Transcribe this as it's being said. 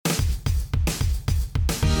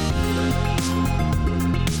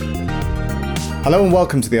Hello and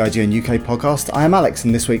welcome to the IGN UK podcast. I am Alex,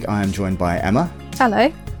 and this week I am joined by Emma.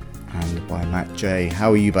 Hello. And by Matt J.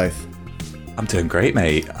 How are you both? I'm doing great,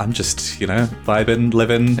 mate. I'm just, vibing,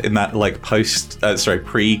 living in that,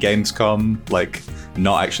 pre-Gamescom,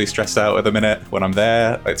 not actually stressed out at the minute. When I'm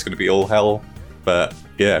there, it's going to be all hell. But,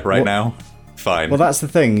 yeah, now, fine. Well, that's the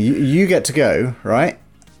thing. You get to go, right?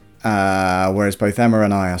 Whereas both Emma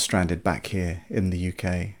and I are stranded back here in the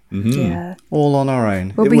UK. Mm-hmm. Yeah. All on our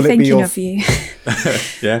own. We'll be thinking of you.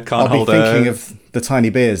 Yeah, can't I'll hold be thinking of the tiny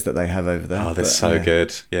beers that they have over there. Oh, they're so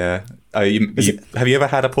good. Yeah. Have you ever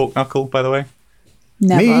had a pork knuckle, by the way?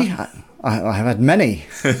 Never. Me? I have had many.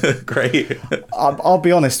 Great. I'll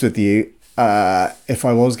be honest with you. If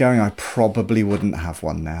I was going, I probably wouldn't have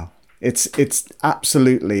one now. It's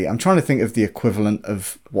absolutely... I'm trying to think of the equivalent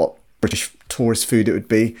of what British tourist food it would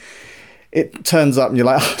be. It turns up and you're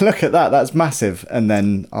like, oh, look at that, that's massive. And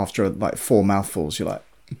then after 4 mouthfuls, you're like,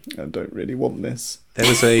 I don't really want this. There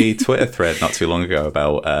was a Twitter thread not too long ago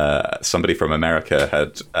about somebody from America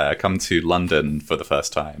had come to London for the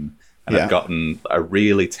first time and had gotten a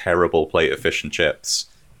really terrible plate of fish and chips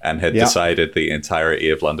and had decided the entirety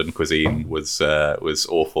of London cuisine was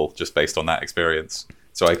awful just based on that experience.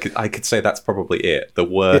 So I could say that's probably it. The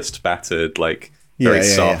worst battered, very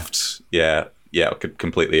soft. Yeah, I could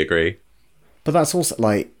completely agree. But that's also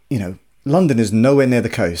London is nowhere near the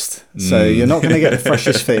coast, so you're not going to get the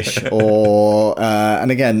freshest fish.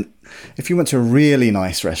 And again, if you went to a really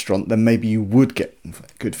nice restaurant, then maybe you would get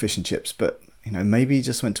good fish and chips. But maybe you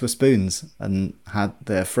just went to a Spoons and had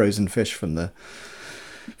their frozen fish from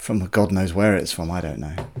God knows where it's from. I don't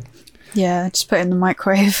know. Yeah, just put it in the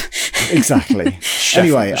microwave. Exactly.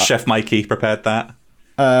 Chef Mikey prepared that.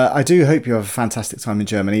 I do hope you have a fantastic time in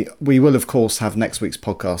Germany. We will, of course, have next week's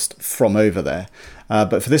podcast from over there.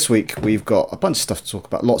 But for this week, we've got a bunch of stuff to talk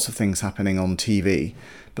about, lots of things happening on TV.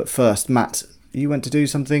 But first, Matt, you went to do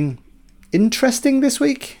something interesting this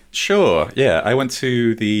week? Sure, yeah. I went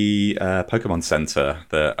to the Pokemon Center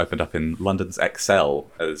that opened up in London's Excel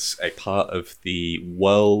as a part of the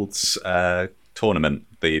Worlds tournament,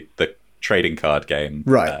 the trading card game.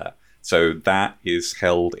 Right. So that is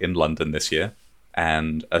held in London this year.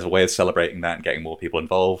 And as a way of celebrating that and getting more people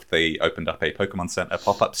involved, they opened up a Pokemon Center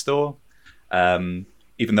pop-up store.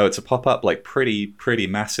 Even though it's a pop-up, pretty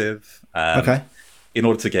massive. Okay. In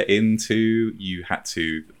order to get into, you had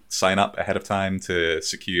to sign up ahead of time to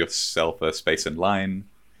secure yourself a space in line.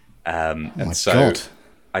 God.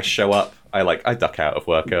 I show up. I duck out of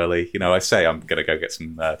work early. I say I'm gonna go get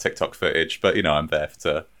some TikTok footage, but I'm there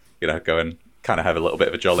to go and kind of have a little bit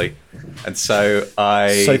of a jolly. And so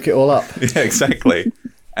I soak it all up. Yeah, exactly.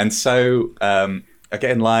 And so I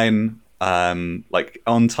get in line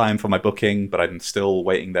on time for my booking, but I'm still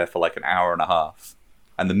waiting there for an hour and a half.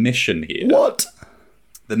 And the mission here... What?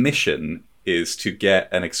 The mission is to get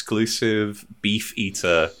an exclusive Beef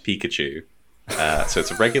Eater Pikachu. So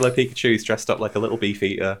it's a regular Pikachu. He's dressed up like a little Beef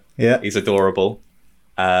Eater. Yeah. He's adorable.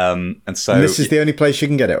 And this is the only place you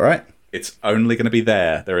can get it, right? It's only going to be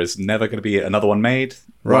there. There is never going to be another one made.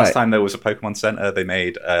 Right. Last time there was a Pokemon Center, they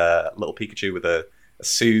made a little Pikachu with a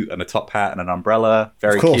suit and a top hat and an umbrella.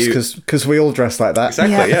 Very cute. Of course, because we all dress like that.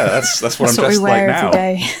 Exactly, yeah. That's what I'm dressed like now.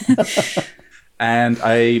 Every day. And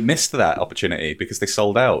I missed that opportunity because they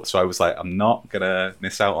sold out. So I was like, I'm not going to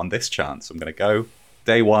miss out on this chance. I'm going to go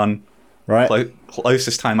day one, right?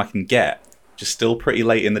 Closest time I can get, just still pretty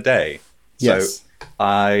late in the day. Yes. So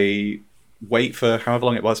I wait for however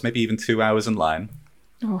long it was, maybe even 2 hours in line.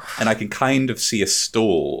 And I can kind of see a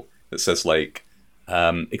stall that says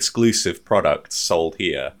exclusive products sold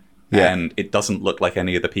here. Yeah. And it doesn't look like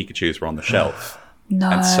any of the Pikachus were on the shelf. No.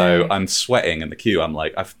 And so I'm sweating in the queue. I'm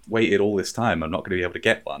like, I've waited all this time. I'm not going to be able to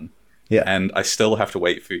get one. Yeah. And I still have to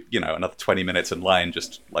wait for, another 20 minutes in line,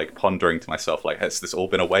 just pondering to myself, has this all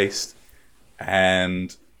been a waste?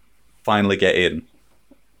 And finally get in.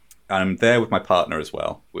 I'm there with my partner as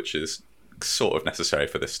well, which is sort of necessary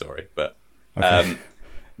for this story. But okay.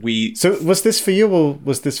 So was this for you or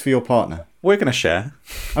was this for your partner? We're going to share.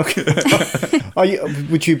 Okay.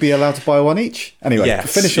 Would you be allowed to buy one each? Anyway,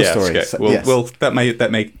 finish your story. Okay. Well, that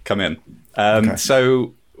may come in. Okay.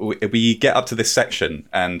 So we get up to this section,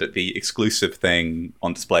 and the exclusive thing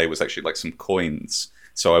on display was actually some coins.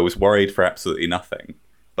 So I was worried for absolutely nothing.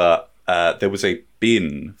 But there was a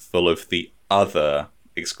bin full of the other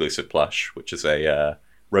exclusive plush, which is a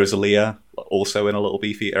Rosalia, also in a little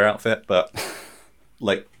Beef Eater outfit, but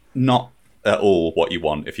not at all what you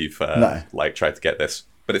want if you've tried to get this.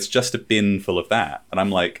 But it's just a bin full of that, and I'm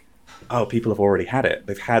like, oh, people have already had it.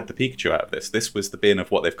 They've had the Pikachu out of this. This was the bin of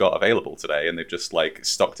what they've got available today, and they've just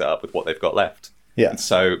stocked it up with what they've got left. Yeah. And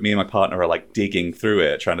so me and my partner are like digging through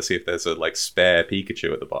it, trying to see if there's a like spare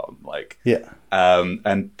Pikachu at the bottom. Like, Yeah.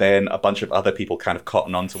 And then a bunch of other people kind of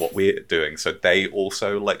cotton on to what we're doing. So they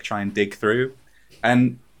also like try and dig through.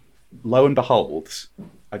 And lo and behold,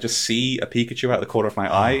 I just see a Pikachu out of the corner of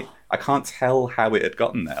my eye. I can't tell how it had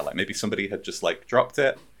gotten there. Like maybe somebody had just like dropped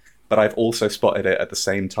it, but I've also spotted it at the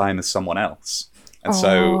same time as someone else. And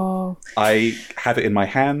so I have it in my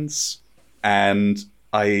hands, and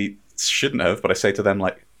I shouldn't have, but I say to them,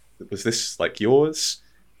 like, was this like yours?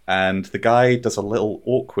 And the guy does a little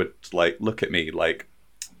awkward like look at me, like,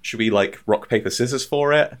 should we like rock paper scissors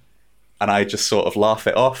for it? And I just sort of laugh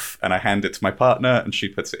it off, and I hand it to my partner, and she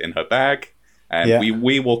puts it in her bag, and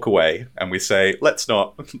we walk away, and we say, let's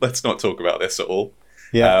not talk about this at all.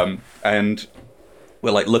 And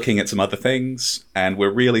we're like looking at some other things, and we're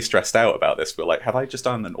really stressed out about this. We're like, have I just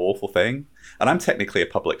done an awful thing? And I'm technically a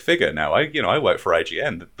public figure now. I work for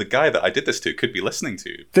IGN. The guy that I did this to could be listening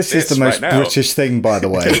to this is the most British thing, by the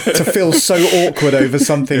way, to feel so awkward over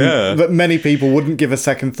something that many people wouldn't give a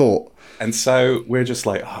second thought. And so we're just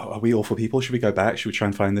like, oh, are we awful people? Should we go back? Should we try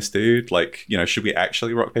and find this dude? Like, should we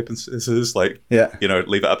actually rock, paper, scissors? Like,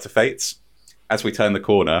 leave it up to fates? As we turn the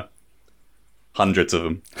corner, hundreds of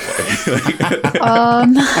them.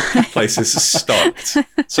 Places stopped.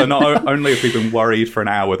 So not only have we been worried for an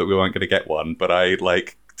hour that we weren't going to get one, but I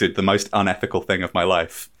like did the most unethical thing of my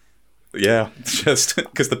life. Yeah, just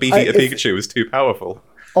because the Beefeater Pikachu was too powerful.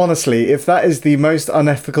 Honestly, if that is the most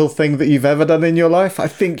unethical thing that you've ever done in your life, I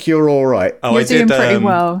think you're all right. Oh, you're doing pretty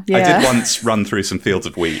well. Yeah. I did once run through some fields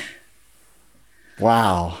of wheat.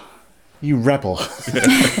 Wow, you rebel.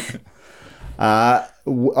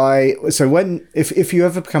 If you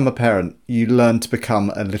ever become a parent, you learn to become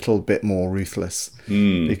a little bit more ruthless.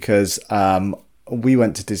 Because we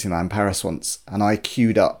went to Disneyland Paris once, and I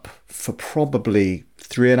queued up for probably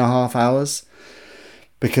 3.5 hours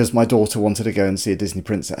because my daughter wanted to go and see a Disney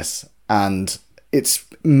princess. And it's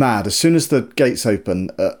mad. As soon as the gates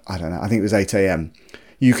open at, I don't know, I think it was 8 a.m,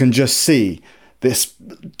 you can just see this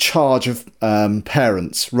charge of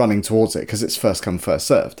parents running towards it because it's first come, first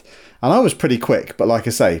served. And I was pretty quick, but like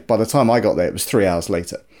I say, by the time I got there, it was 3 hours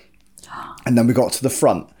later. And then we got to the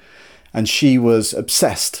front, and she was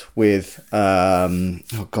obsessed with,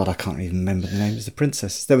 oh God, I can't even remember the names of the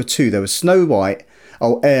princesses. There were two. There was Snow White,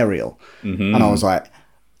 Ariel. Mm-hmm. And I was like,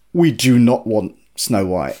 we do not want Snow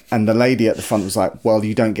White. And the lady at the front was like, well,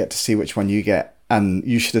 you don't get to see which one you get. And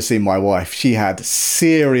you should have seen my wife. She had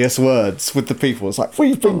serious words with the people. It's like,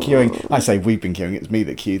 we've been queuing. I say we've been queuing. It's me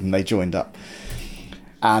that queued, and they joined up.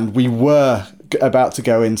 And we were about to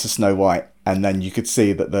go into Snow White, and then you could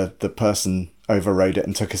see that the person overrode it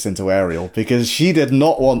and took us into Ariel because she did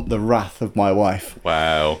not want the wrath of my wife.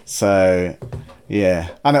 Wow. So, yeah.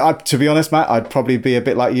 And to be honest, Matt, I'd probably be a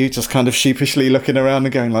bit like you, just kind of sheepishly looking around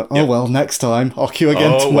and going like, oh, well, next time. I'll queue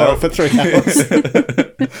again tomorrow for 3 hours.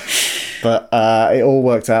 But it all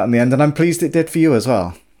worked out in the end, and I'm pleased it did for you as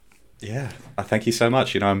well. Yeah. Thank you so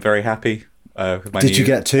much. I'm very happy with my Did you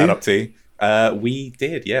get two? Adoptee. We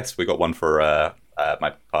did, yes. We got one for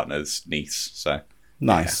my partner's niece. So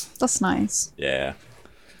nice. Yeah. That's nice. Yeah.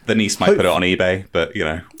 The niece might put it on eBay, but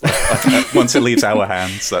once it leaves our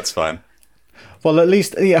hands, that's fine. Well, at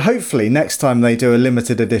least, hopefully next time they do a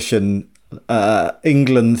limited edition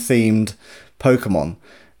England-themed Pokemon,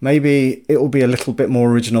 maybe it will be a little bit more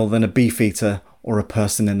original than a Beefeater or a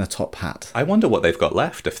person in a top hat. I wonder what they've got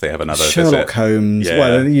left if they have another Sherlock visit. Holmes. Yeah.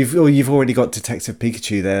 Well, you've already got Detective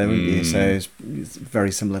Pikachu there, haven't you? So it's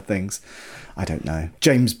very similar things. I don't know.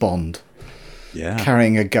 James Bond. Yeah.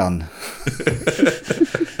 Carrying a gun.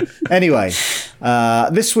 Anyway,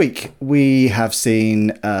 this week we have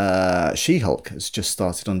seen She-Hulk has just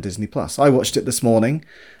started on Disney+. I watched it this morning,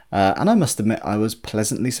 and I must admit I was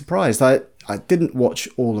pleasantly surprised. I didn't watch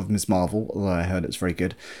all of Ms. Marvel, although I heard it's very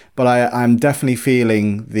good. But I'm definitely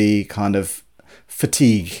feeling the kind of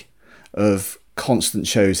fatigue of constant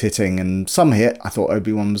shows hitting, and some hit. I thought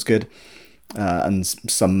Obi-Wan was good, and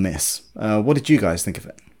some miss. What did you guys think of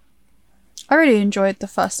it? I really enjoyed the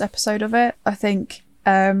first episode of it. I think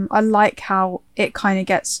I like how it kind of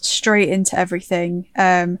gets straight into everything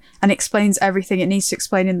and explains everything it needs to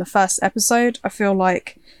explain in the first episode. I feel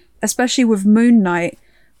like, especially with Moon Knight,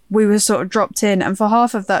 we were sort of dropped in, and for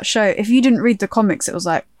half of that show, if you didn't read the comics, it was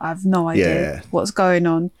like, I have no idea what's going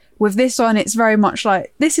on. With this one, it's very much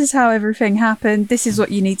like, this is how everything happened, this is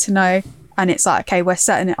what you need to know, and it's like, okay, we're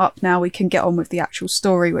setting it up now, we can get on with the actual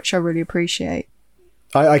story, which I really appreciate.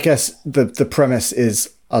 I guess the premise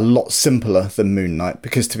is a lot simpler than Moon Knight,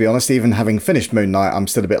 because to be honest, even having finished Moon Knight, I'm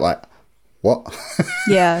still a bit like, what?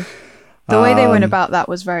 Yeah. The way they went about that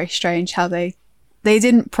was very strange, how they they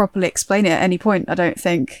didn't properly explain it at any point, I don't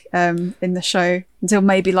think, in the show until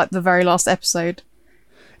maybe like the very last episode.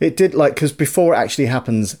 It did, like, because before it actually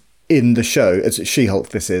happens in the show, it's She-Hulk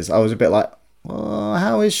this is, I was a bit like, well,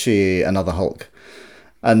 how is she another Hulk?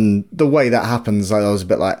 And the way that happens, I was a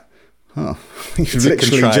bit like, oh. It's a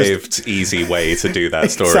contrived, easy way to do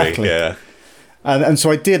that story. Exactly. Yeah. And so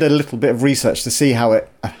I did a little bit of research to see how it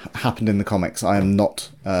happened in the comics. I am not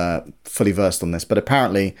fully versed on this, but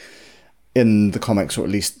apparently in the comics, or at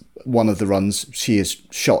least one of the runs, she is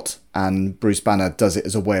shot, and Bruce Banner does it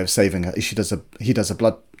as a way of saving her. He does a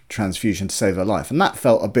blood transfusion to save her life, and that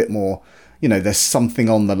felt a bit more, there's something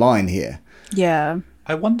on the line here. Yeah.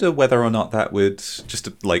 I wonder whether or not that would just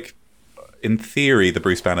like, in theory, the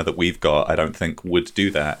Bruce Banner that we've got, I don't think would do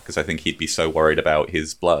that, because I think he'd be so worried about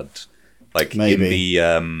his blood. Like maybe.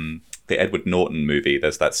 In the Edward Norton movie,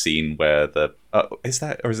 there's that scene where is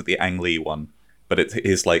it the Ang Lee one? But it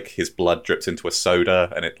is like his blood drips into a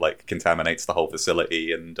soda and it like contaminates the whole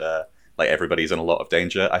facility, and like everybody's in a lot of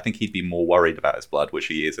danger. I think he'd be more worried about his blood, which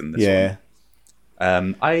he is in this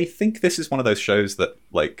one. I think this is one of those shows that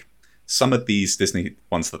like some of these Disney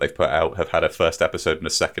ones that they've put out have had a first episode and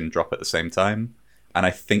a second drop at the same time, and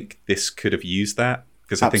I think this could have used that.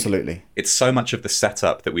 Because I think it's so much of the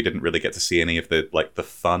setup that we didn't really get to see any of the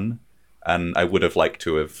fun, and I would have liked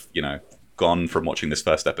to have gone from watching this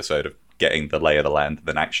first episode of getting the lay of the land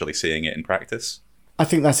than actually seeing it in practice. I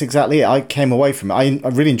think that's exactly it. I came away from it. I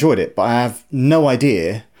really enjoyed it, but I have no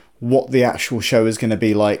idea what the actual show is going to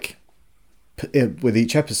be like with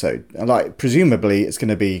each episode. Like presumably it's going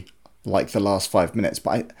to be like the last 5 minutes,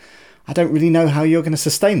 but I don't really know how you're going to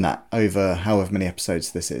sustain that over however many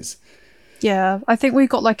episodes this is. Yeah, I think we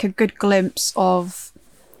got like a good glimpse of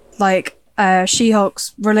like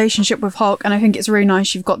She-Hulk's relationship with Hulk, and I think it's really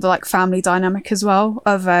nice you've got the like family dynamic as well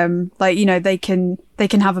of like they can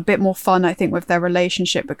have a bit more fun, I think, with their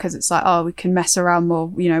relationship, because it's like, oh, we can mess around more,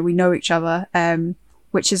 we know each other,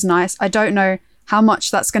 which is nice. I don't know how much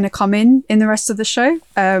that's going to come in the rest of the show.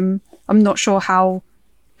 I'm not sure how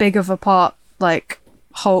big of a part like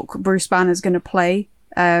Hulk Bruce Banner is going to play.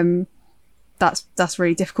 That's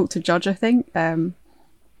really difficult to judge, I think.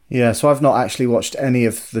 Yeah, so I've not actually watched any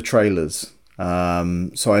of the trailers,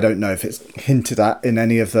 so I don't know if it's hinted at in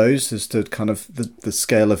any of those as to kind of the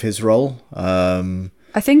scale of his role.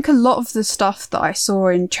 I think a lot of the stuff that I saw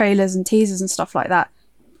in trailers and teasers and stuff like that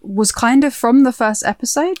was kind of from the first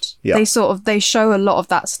episode. Yeah. They show a lot of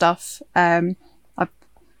that stuff.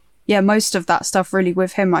 Most of that stuff really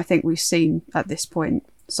with him, I think we've seen at this point.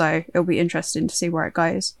 So it'll be interesting to see where it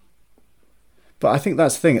goes. But I think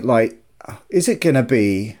that's the thing, like, is it going to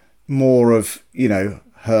be more of,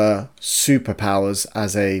 her superpowers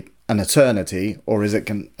as an eternity, or is it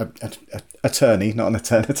attorney, not an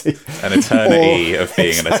eternity? An eternity of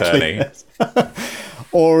being exactly. An attorney.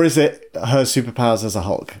 Or is it her superpowers as a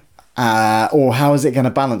Hulk? Or how is it going to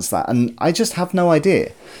balance that? And I just have no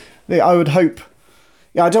idea. I would hope...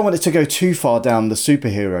 I don't want it to go too far down the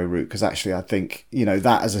superhero route, because actually I think,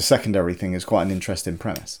 that as a secondary thing is quite an interesting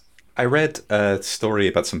premise. I read a story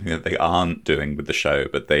about something that they aren't doing with the show,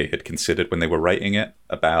 but they had considered when they were writing it,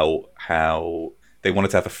 about how they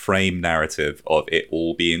wanted to have a frame narrative of it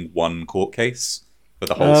all being one court case for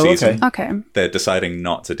the whole season. Okay. They're deciding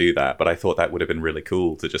not to do that, but I thought that would have been really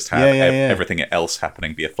cool to just have everything else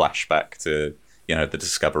happening be a flashback to, the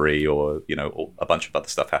discovery or, a bunch of other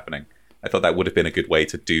stuff happening. I thought that would have been a good way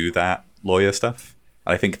to do that lawyer stuff.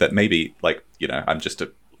 And I think that maybe, I'm just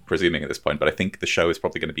presuming at this point, but I think the show is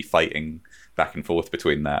probably going to be fighting back and forth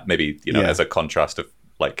between that. Maybe, as a contrast of,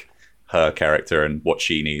 her character and what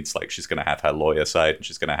she needs. Like, she's going to have her lawyer side and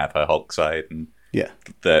she's going to have her Hulk side. And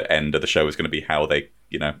the end of the show is going to be how they,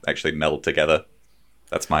 actually meld together.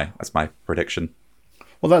 That's my prediction.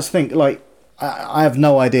 Well, that's the thing. I have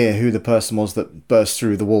no idea who the person was that burst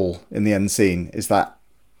through the wall in the end scene.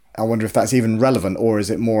 I wonder if that's even relevant, or is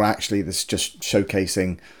it more actually this just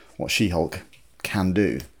showcasing what She-Hulk can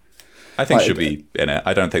do? I think she'll be in it.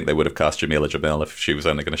 I don't think they would have cast Jamila Jamil if she was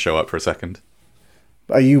only going to show up for a second.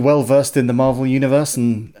 Are you well versed in the Marvel universe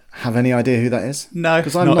and have any idea who that is? No,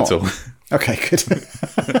 because I'm not at all. Okay, good.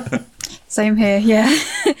 Same here, yeah.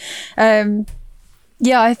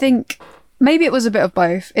 I think maybe it was a bit of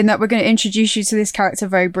both, in that we're going to introduce you to this character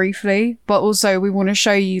very briefly, but also we want to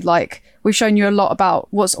show you, we've shown you a lot about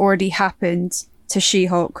what's already happened to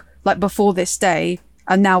She-Hulk, before this day,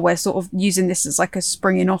 and now we're sort of using this as a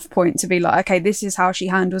springing off point to be okay, this is how she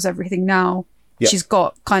handles everything now. Yep. She's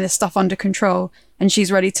got kind of stuff under control, and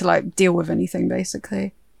she's ready to deal with anything,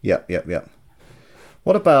 basically. Yep.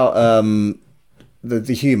 What about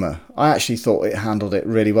the humour. I actually thought it handled it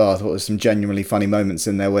really well. I thought there was some genuinely funny moments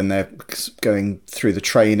in there when they're going through the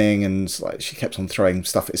training and like she kept on throwing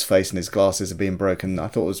stuff at his face and his glasses are being broken. I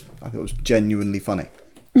thought it was genuinely funny.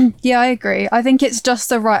 Yeah, I agree. I think it's just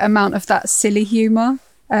the right amount of that silly humour.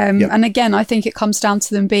 And again, I think it comes down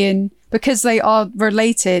to them being, because they are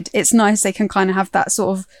related, it's nice they can kind of have that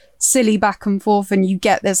sort of silly back and forth, and you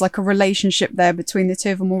get there's like a relationship there between the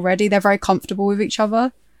two of them already. They're very comfortable with each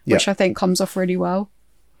other, which I think comes off really well.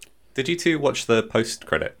 Did you two watch the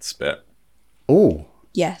post-credits bit? Oh.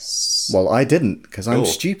 Yes. Well, I didn't, because I'm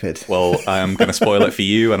stupid. Well, I'm going to spoil it for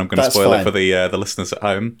you, and I'm going to spoil it for the listeners at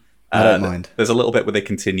home. I don't mind. There's a little bit where they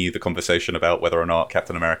continue the conversation about whether or not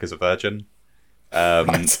Captain America's a virgin.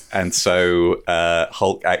 Right. And so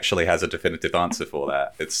Hulk actually has a definitive answer for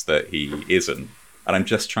that. It's that he isn't. And I'm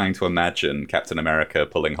just trying to imagine Captain America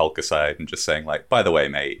pulling Hulk aside and just saying, like, by the way,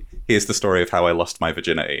 mate, here's the story of how I lost my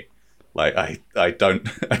virginity. Like, I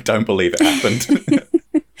don't believe it happened.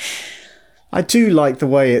 I do like the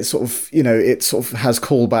way it sort of, it sort of has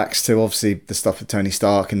callbacks to obviously the stuff with Tony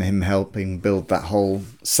Stark and him helping build that whole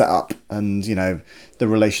setup and, the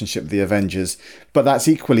relationship with the Avengers. But that's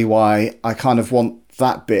equally why I kind of want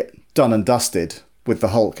that bit done and dusted with the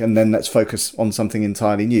Hulk, and then let's focus on something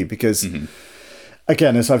entirely new. Because,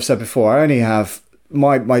 again, as I've said before, I only have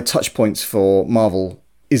my touch points for Marvel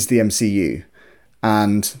is the MCU.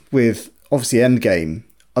 And with obviously Endgame,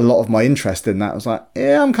 a lot of my interest in that was like,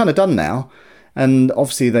 yeah, I'm kind of done now. And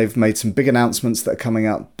obviously they've made some big announcements that are coming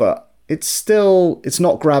up, but it's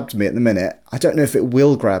not grabbed me at the minute. I don't know if it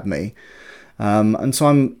will grab me. And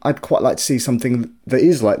so I'd quite like to see something that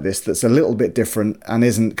is like this, that's a little bit different and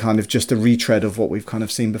isn't kind of just a retread of what we've kind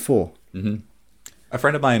of seen before. Mm-hmm. A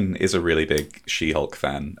friend of mine is a really big She-Hulk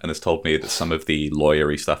fan and has told me that some of the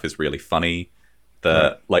lawyery stuff is really funny.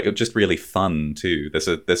 Like just really fun too. There's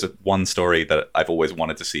a one story that I've always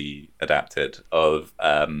wanted to see adapted of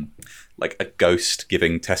like a ghost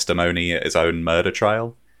giving testimony at his own murder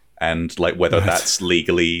trial, and like whether that's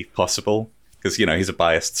legally possible, because he's a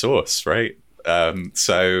biased source, right?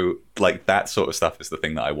 So like that sort of stuff is the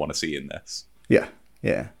thing that I want to see in this. Yeah.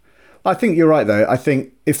 I think you're right though. I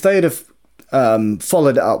think if they'd have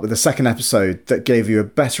followed it up with a second episode that gave you a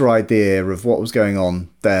better idea of what was going on,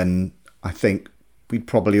 then I think we'd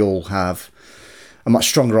probably all have a much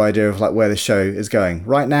stronger idea of like where the show is going.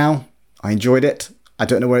 Right now, I enjoyed it. I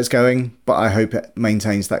don't know where it's going, but I hope it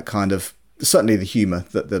maintains that kind of, certainly the humour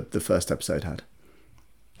that the first episode had.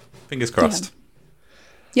 Fingers crossed.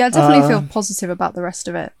 Yeah, I definitely feel positive about the rest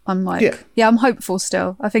of it. I'm like, I'm hopeful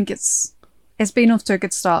still. I think it's been off to a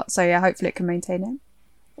good start. So yeah, hopefully it can maintain it.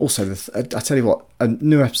 Also, I tell you what, a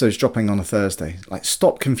new episode's dropping on a Thursday. Like,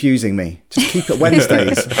 stop confusing me. Just keep it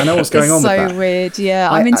Wednesdays. I know what's going on with that. It's so weird, yeah.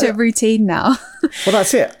 I'm into a routine now. Well,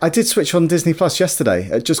 that's it. I did switch on Disney Plus yesterday.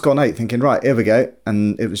 It just gone 8, thinking, right, here we go.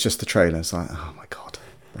 And it was just the trailer. It's like, oh my God,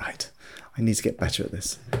 right. I need to get better at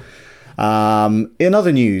this. In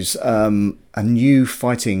other news, a new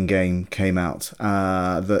fighting game came out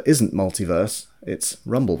that isn't multiverse. It's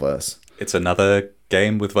Rumbleverse. It's another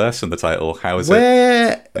game with verse in the title. How is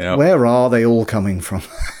it? Where are they all coming from?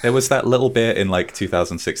 There was that little bit in like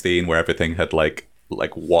 2016 where everything had like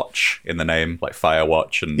watch in the name, like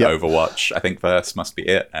Firewatch and Overwatch. I think verse must be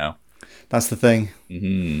it now. That's the thing.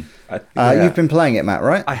 Mm-hmm. You've been playing it, Matt,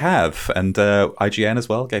 right? I have, and IGN as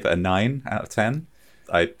well gave it a 9 out of 10,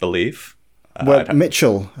 I believe. Well,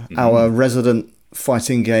 Mitchell, our resident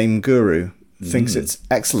fighting game guru, thinks it's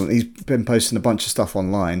excellent. He's been posting a bunch of stuff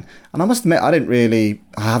online, and I must admit I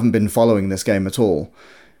haven't been following this game at all,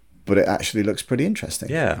 but it actually looks pretty interesting.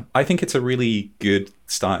 Yeah, I think it's a really good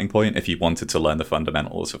starting point if you wanted to learn the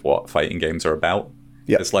fundamentals of what fighting games are about.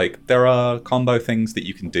 It's like there are combo things that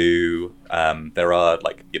you can do, there are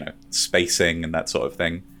like spacing and that sort of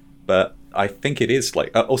thing, but I think it is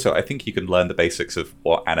like also I think you can learn the basics of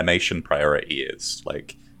what animation priority is,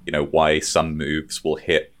 like why some moves will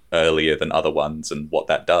hit earlier than other ones and what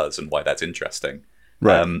that does and why that's interesting.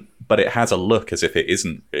 Right. But it has a look as if it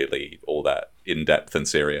isn't really all that in-depth and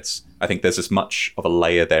serious. I think there's as much of a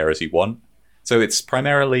layer there as you want. So it's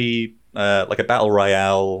primarily like a battle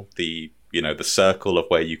royale. The circle of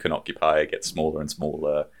where you can occupy gets smaller and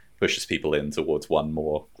smaller, pushes people in towards one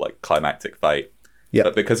more like climactic fight.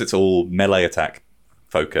 But because it's all melee attack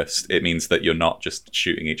focused, it means that you're not just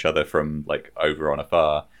shooting each other from like over on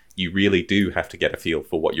afar. You really do have to get a feel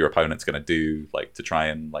for what your opponent's going to do, like to try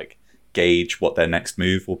and like gauge what their next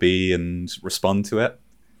move will be and respond to it.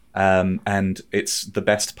 And it's the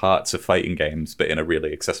best parts of fighting games, but in a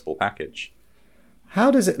really accessible package.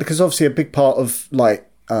 How does it? Because obviously a big part of like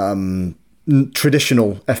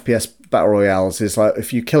traditional FPS battle royales is like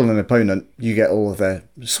if you kill an opponent, you get all of their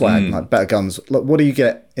swag, like better guns. Look, what do you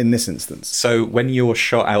get in this instance? So when you're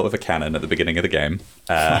shot out of a cannon at the beginning of the game,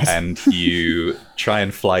 and you try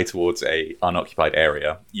and fly towards a unoccupied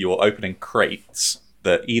area, you're opening crates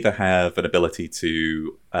that either have an ability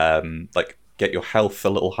to like get your health a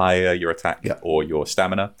little higher, your attack or your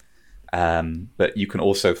stamina. But you can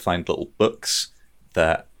also find little books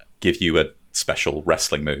that give you a special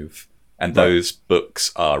wrestling move. And those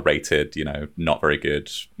books are rated, not very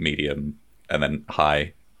good, medium, and then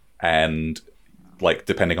high. And like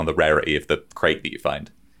depending on the rarity of the crate that you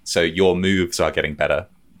find. So your moves are getting better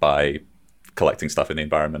by collecting stuff in the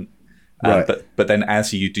environment. But then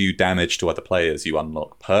as you do damage to other players, you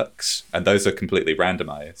unlock perks. And those are completely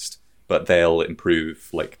randomized. But they'll improve,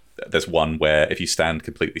 like there's one where if you stand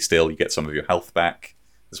completely still, you get some of your health back.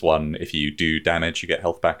 There's one, if you do damage, you get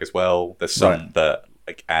health back as well. There's some that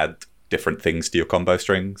like add different things to your combo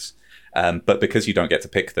strings. But because you don't get to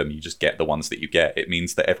pick them, you just get the ones that you get. It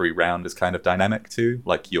means that every round is kind of dynamic too.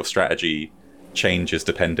 Like your strategy changes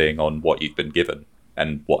depending on what you've been given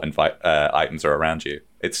and what items are around you.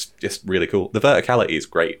 It's just really cool. The verticality is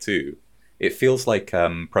great too. It feels like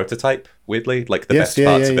Prototype, weirdly, like the best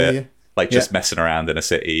parts of it. Like just messing around in a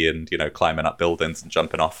city and, climbing up buildings and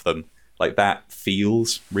jumping off them. Like that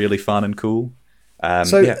feels really fun and cool.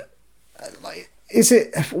 Is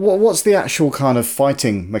it what's the actual kind of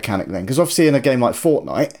fighting mechanic then? Because obviously in a game like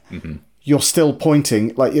Fortnite, you're still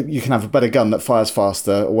pointing, like you can have a better gun that fires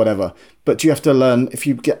faster or whatever, but do you have to learn, if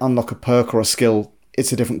you unlock a perk or a skill,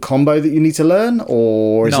 it's a different combo that you need to learn,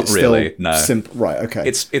 or is Not it still really, no. simple? Right, okay.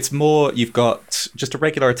 It's more, you've got just a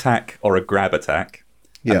regular attack or a grab attack,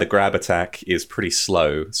 and the grab attack is pretty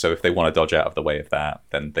slow, so if they want to dodge out of the way of that,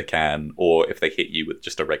 then they can, or if they hit you with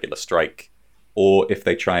just a regular strike, or if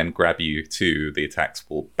they try and grab you too, the attacks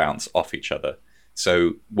will bounce off each other.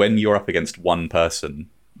 So when you're up against one person,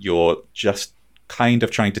 you're just kind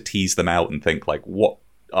of trying to tease them out and think like, what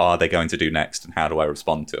are they going to do next and how do I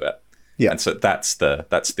respond to it? Yeah. And so that's the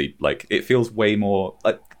like, it feels way more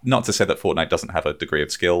like, not to say that Fortnite doesn't have a degree of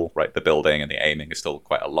skill, right? The building and the aiming is still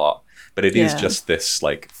quite a lot, but it is just this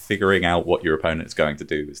like figuring out what your opponent is going to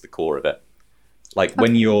do is the core of it. Like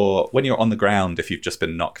when you're on the ground, if you've just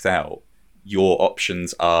been knocked out, your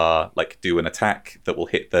options are like do an attack that will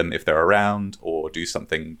hit them if they're around, or do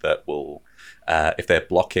something that will, if they're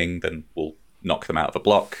blocking, then will knock them out of a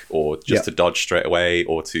block, or just to dodge straight away,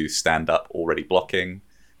 or to stand up already blocking.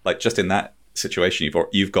 Like just in that situation,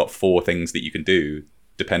 you've got 4 things that you can do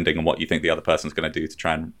depending on what you think the other person's going to do to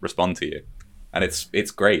try and respond to you. And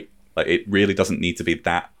it's great. Like it really doesn't need to be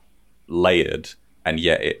that layered, and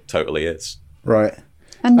yet it totally is. Right.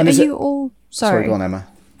 And are you all... Sorry, go on, Emma.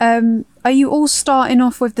 Are you all starting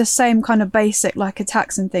off with the same kind of basic like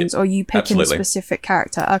attacks and things, or are you picking a specific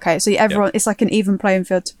character? Okay, so everyone, it's like an even playing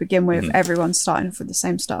field to begin with. Everyone's starting off with the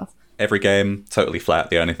same stuff. Every game, totally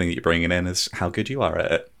flat. The only thing that you're bringing in is how good you are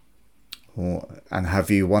at it. And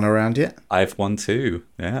have you won a round yet? I've won 2.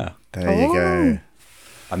 Yeah. There you go.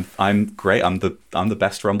 I'm great. I'm the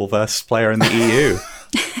best Rumbleverse player in the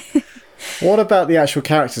EU. What about the actual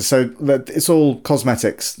characters? So it's all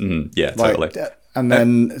cosmetics. Yeah, totally. And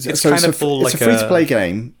then it's kind of full it's a free-to-play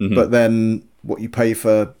game, but then what you pay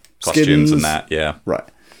for costumes skins and that, yeah. Right.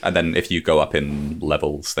 And then if you go up in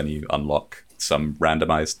levels, then you unlock some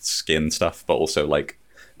randomized skin stuff, but also like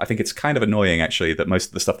I think it's kind of annoying actually that most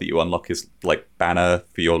of the stuff that you unlock is like banner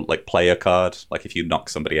for your like player card. Like if you knock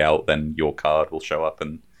somebody out, then your card will show up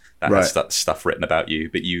and that has stuff written about you,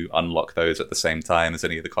 but you unlock those at the same time as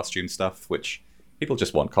any of the costume stuff, which people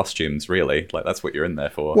just want costumes, really. Like that's what you're in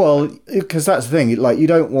there for. Well, because that's the thing. Like you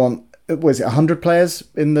don't want, was it 100 players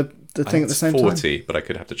in the thing at the same 40, time? 40, but I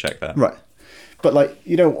could have to check that. Right, but like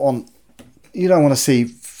you don't want to see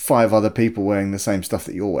 5 other people wearing the same stuff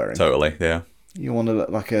that you're wearing. Totally, yeah. You want to look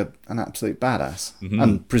like an absolute badass,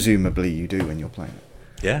 and presumably you do when you're playing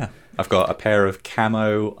it. Yeah. I've got a pair of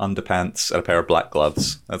camo underpants and a pair of black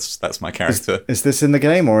gloves. That's my character. Is this in the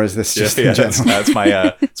game or is this just in general? That's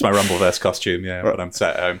my it's my Rumbleverse costume. Yeah, right. When I'm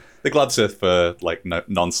sat at home. The gloves are for like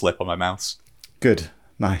non-slip on my mouse. Good,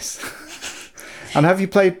 nice. And have you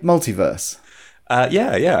played Multiverse?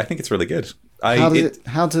 Yeah. I think it's really good. How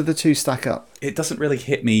do the two stack up? It doesn't really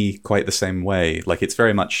hit me quite the same way. Like it's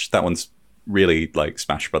very much that one's really like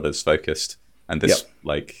Smash Brothers focused. And this,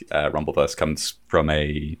 Rumbleverse comes from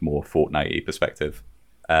a more Fortnite-y perspective.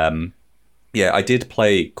 Yeah, I did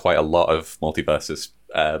play quite a lot of Multiverses.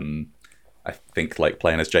 I think, like,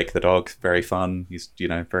 playing as Jake the dog, very fun. He's,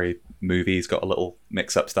 very movie. He's got a little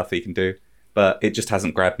mix-up stuff that he can do. But it just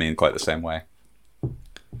hasn't grabbed me in quite the same way.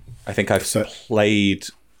 I think I've played,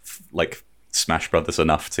 like, Smash Brothers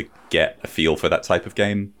enough to get a feel for that type of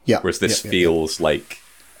game. Yeah. Whereas this feels like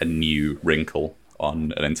a new wrinkle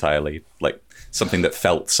on an entirely, like, something that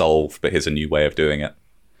felt solved, but here's a new way of doing it.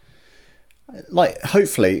 Like,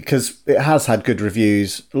 hopefully, because it has had good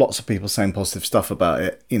reviews, lots of people saying positive stuff about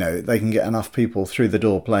it, you know, they can get enough people through the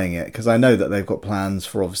door playing it, because I know that they've got plans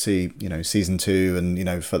for, obviously, you know, season 2 and, you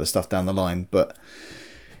know, further stuff down the line, but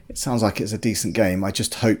it sounds like it's a decent game. I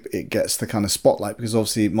just hope it gets the kind of spotlight, because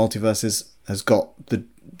obviously Multiverses has got the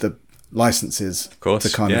licenses to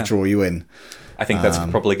kind of draw you in. I think that's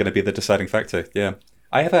probably going to be the deciding factor, yeah.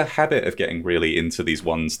 I have a habit of getting really into these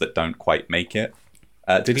ones that don't quite make it.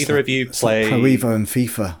 Did either of you play... Pro Evo and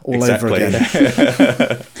FIFA all over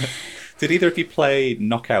again. Did either of you play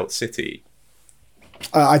Knockout City?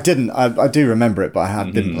 I didn't. I do remember it, but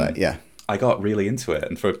I didn't play it, yeah. I got really into it,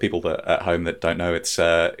 and for people that at home that don't know, it's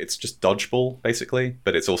just dodgeball, basically,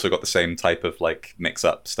 but it's also got the same type of, like,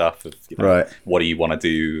 mix-up stuff of, you know, what do you want to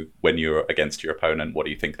do when you're against your opponent? What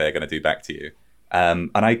do you think they're going to do back to you?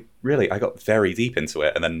 And I got very deep into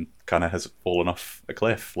it, and then kind of has fallen off a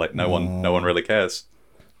cliff. Like, no one really cares.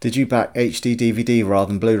 Did you back HD DVD rather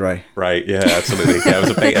than Blu-ray? Right, yeah, absolutely. Yeah, I was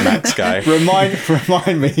a Betamax guy.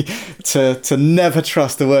 Remind me to never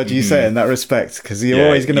trust a word you say in that respect, because you're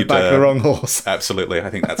always going to back the wrong horse. Absolutely, I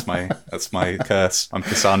think that's my curse. I'm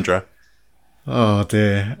Cassandra. Oh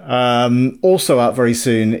dear. Also out very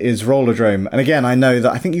soon is Rollerdrome, and again, I know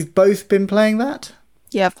that I think you've both been playing that.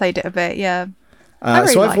 Yeah, I've played it a bit. Yeah.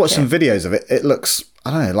 So I've watched some videos of it. It looks, I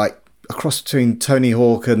don't know, like a cross between Tony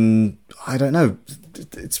Hawk and, I don't know,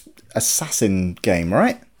 it's assassin game,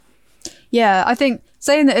 right? Yeah, I think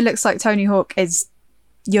saying that it looks like Tony Hawk is,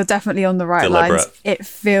 you're definitely on the right lines. It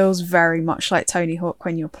feels very much like Tony Hawk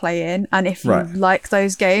when you're playing, and if you like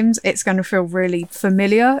those games, it's going to feel really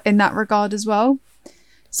familiar in that regard as well.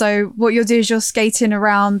 So what you'll do is you're skating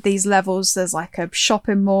around these levels. There's like a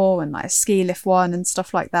shopping mall and like a ski lift one and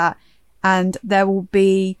stuff like that, and there will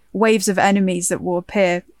be waves of enemies that will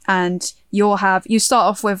appear, and you start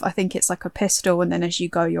off with, I think it's like a pistol, and then as you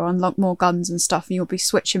go you'll unlock more guns and stuff, and you'll be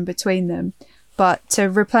switching between them. But to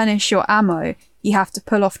replenish your ammo, you have to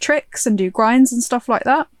pull off tricks and do grinds and stuff like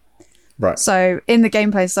that. Right. So in the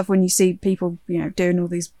gameplay stuff, when you see people, you know, doing all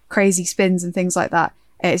these crazy spins and things like that,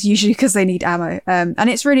 it's usually because they need ammo. And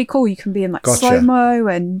it's really cool. You can be in like slow-mo,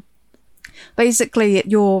 and basically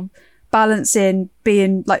you're balancing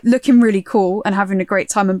being like looking really cool and having a great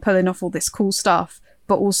time and pulling off all this cool stuff,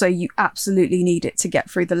 but also you absolutely need it to get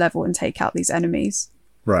through the level and take out these enemies.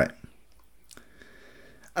 Right.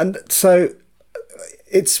 And so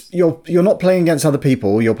it's you're not playing against other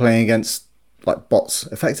people, you're playing against like bots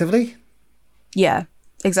effectively? Yeah,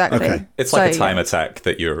 exactly. Okay. It's like a time attack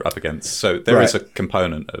that you're up against. So there is a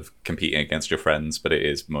component of competing against your friends, but it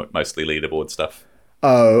is mostly leaderboard stuff.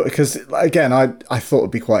 Oh, because again, I thought it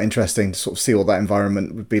would be quite interesting to sort of see what that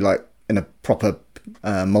environment would be like in a proper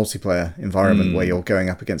multiplayer environment where you're going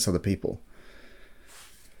up against other people.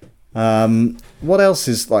 What else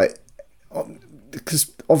is like?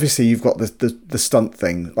 Because obviously you've got the stunt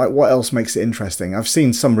thing. Like, what else makes it interesting? I've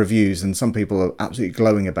seen some reviews and some people are absolutely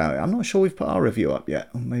glowing about it. I'm not sure we've put our review up yet.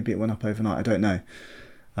 Or maybe it went up overnight. I don't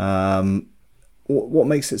know. What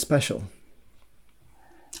makes it special?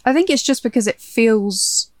 I think it's just because it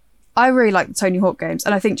feels... I really like the Tony Hawk games,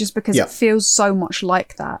 and I think just because it feels so much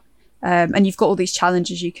like that. And you've got all these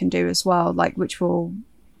challenges you can do as well, like which will...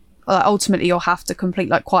 ultimately, you'll have to complete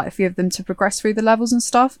like quite a few of them to progress through the levels and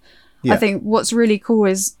stuff. Yeah. I think what's really cool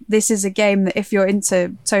is this is a game that if you're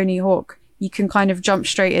into Tony Hawk, you can kind of jump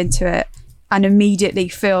straight into it and immediately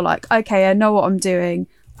feel like, okay, I know what I'm doing.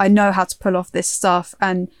 I know how to pull off this stuff.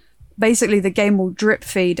 And basically the game will drip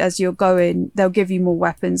feed as you're going. They'll give you more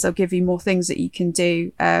weapons. They'll give you more things that you can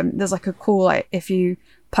do. There's like a cool, like if you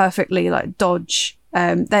perfectly like dodge,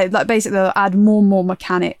 they like basically they'll add more and more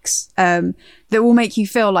mechanics that will make you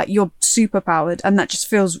feel like you're super powered, and that just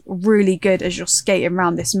feels really good as you're skating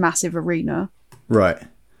around this massive arena. Right.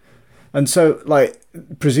 And so, like,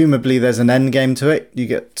 presumably there's an end game to it. You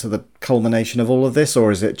get to the culmination of all of this,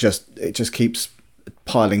 or is it just keeps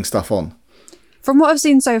piling stuff on? From what I've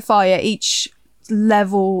seen so far, yeah, each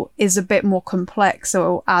level is a bit more complex, so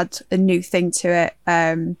it'll add a new thing to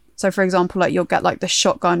it. So, for example, like you'll get like the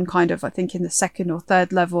shotgun kind of, I think in the second or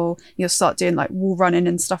third level, you'll start doing like wall running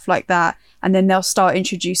and stuff like that. And then they'll start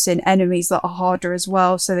introducing enemies that are harder as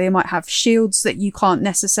well. So they might have shields that you can't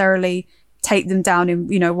necessarily take them down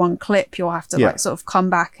in, you know, one clip. You'll have to like sort of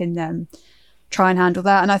come back and try and handle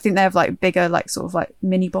that. And I think they have like bigger, like sort of like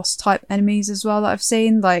mini boss type enemies as well that I've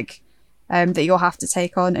seen, like that you'll have to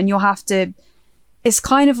take on. And you'll have to it's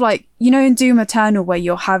kind of like, you know, in Doom Eternal, where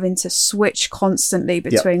you're having to switch constantly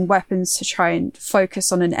between weapons to try and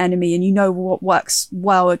focus on an enemy, and you know what works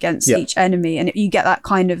well against each enemy, and you get that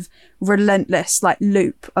kind of relentless like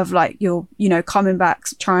loop of like you're, you know, coming back,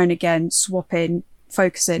 trying again, swapping,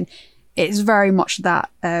 focusing. It's very much that.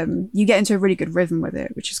 You get into a really good rhythm with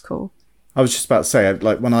it, which is cool. I was just about to say,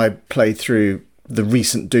 like, when I played through the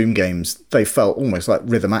recent Doom games, they felt almost like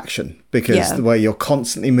rhythm action, because the way you're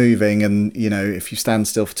constantly moving, and, you know, if you stand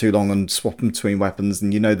still for too long and swap between weapons,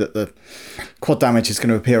 and you know that the quad damage is going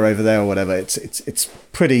to appear over there or whatever, it's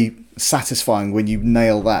pretty satisfying when you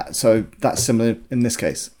nail that. So that's similar in this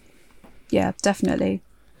case. Yeah, definitely.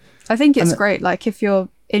 I think it's great, like, if you're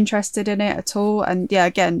interested in it at all, and yeah,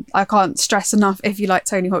 again, I can't stress enough, if you like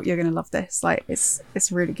Tony Hawk, you're going to love this. Like, it's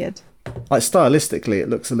really good. Like, stylistically, it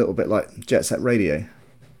looks a little bit like Jet Set Radio.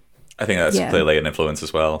 I think that's clearly an influence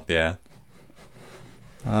as well. Yeah.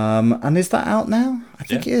 And is that out now? I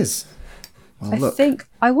think it is. Well,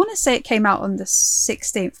 I want to say it came out on the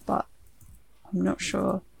 16th, but I'm not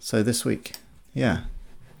sure. So this week, yeah,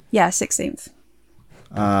 16th.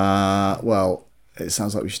 Well, it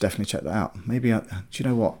sounds like we should definitely check that out. Maybe do you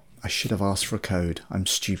know what? I should have asked for a code. I'm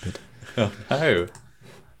stupid. Oh no.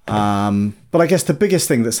 But I guess the biggest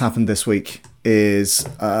thing that's happened this week is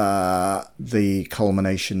the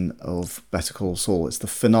culmination of Better Call Saul. It's the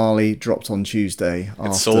finale, dropped on Tuesday.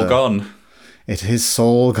 It's all gone. It is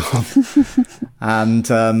all gone.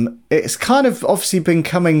 And it's kind of obviously been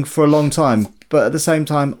coming for a long time, but at the same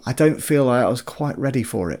time, I don't feel like I was quite ready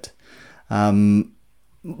for it.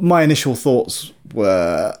 My initial thoughts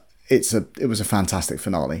were it was a fantastic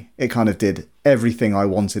finale. It kind of did everything I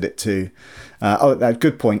wanted it to.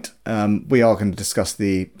 Good point. We are going to discuss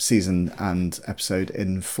the season and episode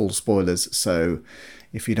in full spoilers. So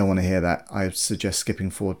if you don't want to hear that, I suggest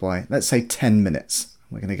skipping forward by, let's say, 10 minutes.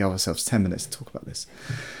 We're going to give ourselves 10 minutes to talk about this.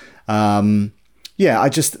 I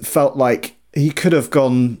just felt like he could have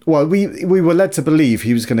gone... Well, we were led to believe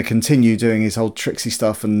he was going to continue doing his whole tricksy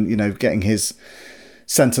stuff and, you know, getting his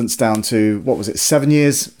sentence down to, what was it, 7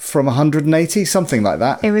 years from 180? Something like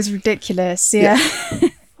that. It was ridiculous, yeah.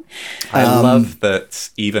 I love that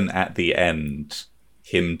even at the end,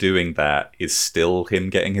 him doing that is still him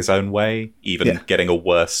getting his own way. Even getting a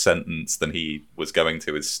worse sentence than he was going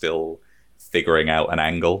to is still figuring out an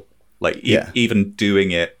angle. Like, even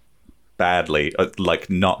doing it badly, like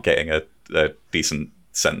not getting a decent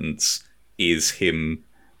sentence, is him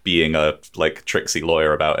being a like tricksy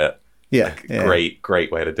lawyer about it.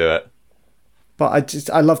 Great way to do it. But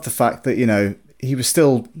I love the fact that, you know, he was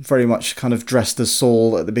still very much kind of dressed as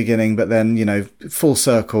Saul at the beginning, but then, you know, full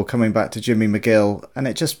circle coming back to Jimmy McGill, and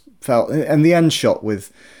it just felt, and the end shot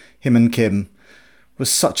with him and Kim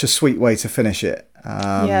was such a sweet way to finish it.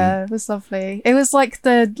 It was lovely. It was like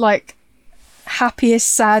the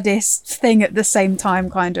happiest, saddest thing at the same time,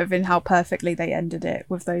 kind of, in how perfectly they ended it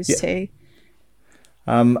with those two.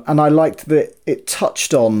 And I liked that it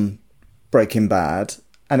touched on Breaking Bad,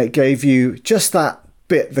 and it gave you just that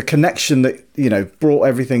bit, the connection that, you know, brought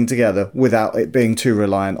everything together without it being too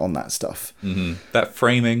reliant on that stuff. Mm-hmm. That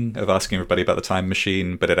framing of asking everybody about the time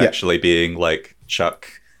machine, but it actually being like Chuck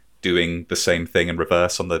doing the same thing in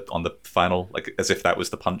reverse on the final, like as if that was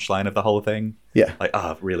the punchline of the whole thing. Yeah. Like,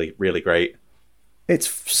 really, really great. It's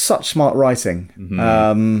such smart writing.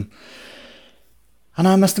 Mm-hmm. And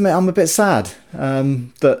I must admit, I'm a bit sad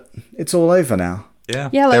that it's all over now.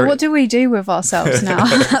 Yeah, like, what do we do with ourselves now?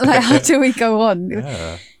 Like, how do we go on?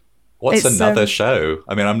 Yeah. What's another show?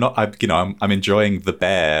 I mean, I'm enjoying The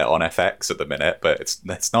Bear on FX at the minute, but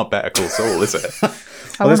it's not Better Call Saul, is it?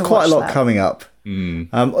 Well, there's quite a lot coming up.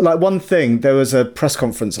 Like, one thing, there was a press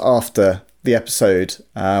conference after the episode.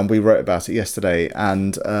 We wrote about it yesterday,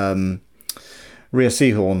 and Rhea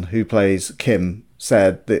Seehorn, who plays Kim,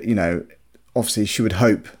 said that, you know, obviously she would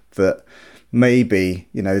hope that maybe,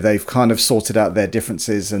 you know, they've kind of sorted out their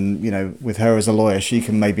differences, and, you know, with her as a lawyer, she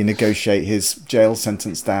can maybe negotiate his jail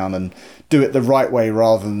sentence down and do it the right way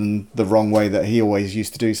rather than the wrong way that he always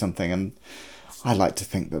used to do something. And I like to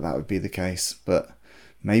think that would be the case, but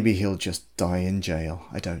maybe he'll just die in jail.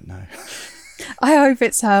 I don't know. I hope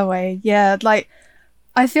it's her way. Yeah, like,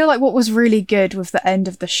 I feel like what was really good with the end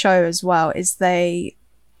of the show as well is they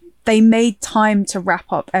made time to wrap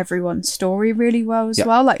up everyone's story really well as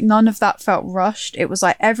well. Like, none of that felt rushed. It was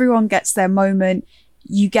like everyone gets their moment.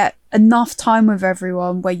 You get enough time with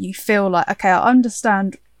everyone where you feel like, okay, I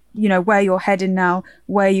understand, you know, where you're heading now,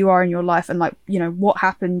 where you are in your life, and, like, you know, what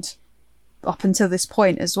happened up until this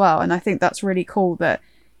point as well. And I think that's really cool that,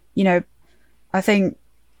 you know, I think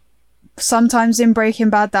sometimes in Breaking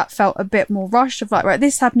Bad that felt a bit more rushed, of like, right,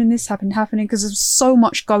 this happening, happening, because there's so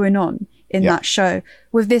much going on in that show.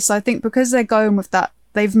 With this, I think because they're going with that,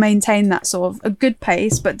 they've maintained that sort of a good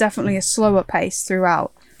pace, but definitely a slower pace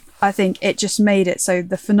throughout. I think it just made it so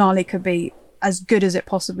the finale could be as good as it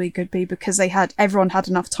possibly could be, because everyone had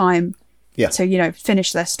enough time to, you know,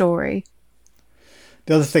 finish their story.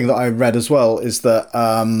 The other thing that I read as well is that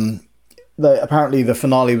apparently the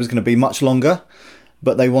finale was going to be much longer,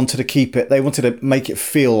 but they wanted to make it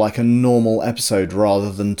feel like a normal episode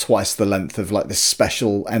rather than twice the length of like this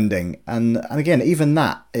special ending. And again, even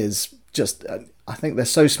that is just, I think they're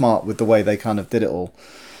so smart with the way they kind of did it all,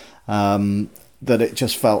 that it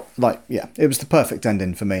just felt like, it was the perfect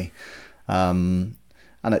ending for me. And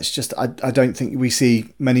it's just, I don't think we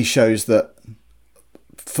see many shows that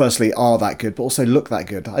firstly are that good, but also look that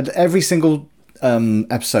good. Every single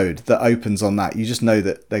episode that opens on that, you just know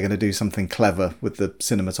that they're going to do something clever with the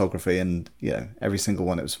cinematography, and you know, every single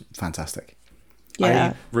one, it was fantastic.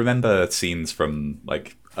 I remember scenes from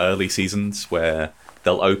like early seasons where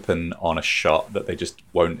they'll open on a shot that they just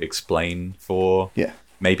won't explain for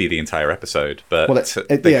maybe the entire episode, but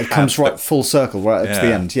it comes right full circle right up to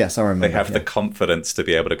the end. Yes, I remember. They have the confidence to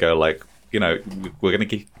be able to go like, you know, we're going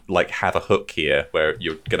to like have a hook here where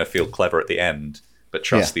you're going to feel clever at the end, but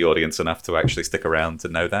trust the audience enough to actually stick around to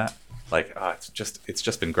know that. Like, it's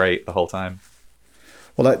just been great the whole time.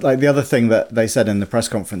 Well, like the other thing that they said in the press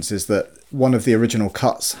conference is that one of the original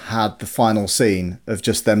cuts had the final scene of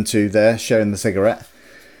just them two there sharing the cigarette,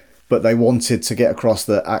 but they wanted to get across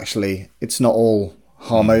that actually it's not all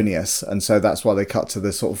harmonious, and so that's why they cut to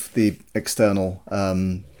the sort of the external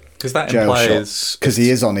because that implies because he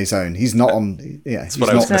is on his own. He's not on. Yeah, that's what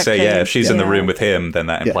I was going to say. Yeah, if she's in the room with him, then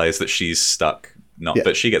that implies that she's stuck.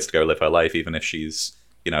 But she gets to go live her life, even if she's,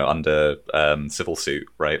 you know, under civil suit,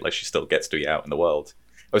 right? Like, she still gets to be out in the world.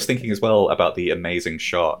 I was thinking as well about the amazing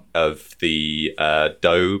shot of the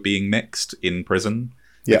dough being mixed in prison,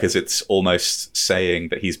 because it's almost saying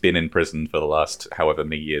that he's been in prison for the last however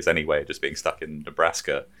many years anyway, just being stuck in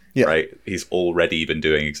Nebraska, right? He's already been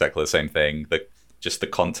doing exactly the same thing. Just the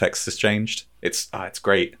context has changed. It's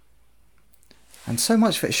great. And so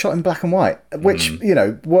much of it is shot in black and white, which, you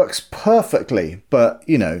know, works perfectly. But,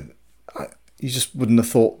 you know, you just wouldn't have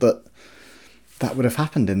thought that would have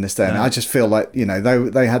happened in this day. And I just feel like, you know,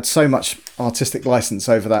 they had so much artistic license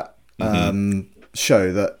over that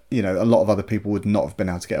show that, you know, a lot of other people would not have been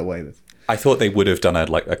able to get away with. I thought they would have done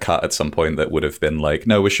a cut at some point that would have been like,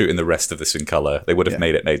 no, we're shooting the rest of this in color. They would have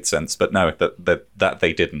made sense. But no, that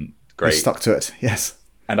they didn't. Great. They stuck to it, yes.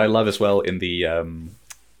 And I love as well in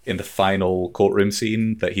the final courtroom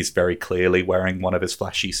scene that he's very clearly wearing one of his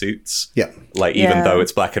flashy suits. Yeah. Like, even though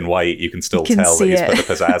it's black and white, you can still tell that he's put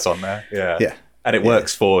the pizzazz on there. Yeah. Yeah. And it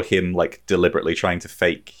works for him, like, deliberately trying to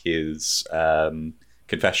fake his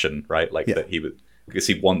confession, right? Like, that because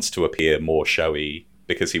he wants to appear more showy,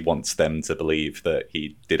 because he wants them to believe that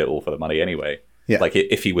he did it all for the money anyway. Yeah. Like,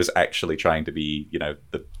 if he was actually trying to be, you know,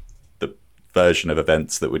 the version of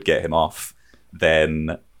events that would get him off,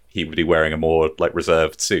 then he would be wearing a more like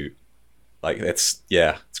reserved suit. Like, it's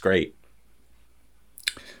great.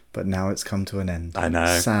 But now it's come to an end. I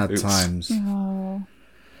know. Sad times. Oh.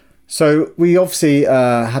 So we obviously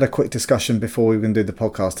had a quick discussion before we were going to do the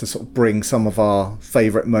podcast to sort of bring some of our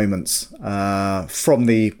favourite moments from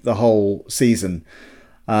the whole season.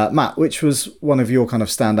 Matt, which was one of your kind of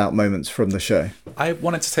standout moments from the show? I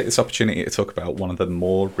wanted to take this opportunity to talk about one of the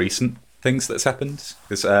more recent things that's happened,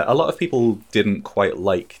 because a lot of people didn't quite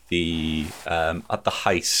like the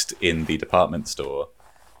heist in the department store.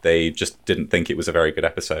 They just didn't think it was a very good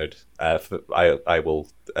episode. I will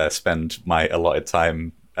spend my allotted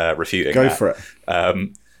time refuting that. Go for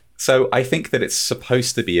it. So I think that it's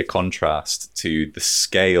supposed to be a contrast to the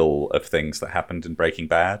scale of things that happened in Breaking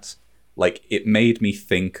Bad. Like, it made me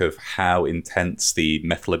think of how intense the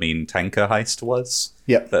methylamine tanker heist was.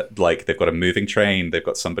 Yep. That, like, they've got a moving train, they've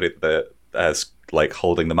got somebody that is, like,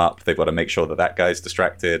 holding them up, they've got to make sure that guy's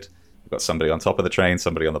distracted, they've got somebody on top of the train,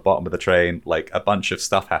 somebody on the bottom of the train, like, a bunch of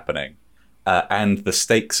stuff happening. And the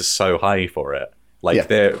stakes are so high for it. Like,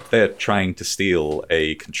 they're trying to steal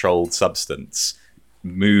a controlled substance,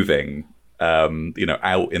 moving, you know,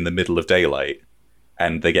 out in the middle of daylight,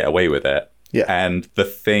 and they get away with it. Yeah. And the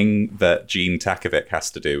thing that Gene Takovic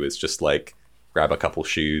has to do is just like grab a couple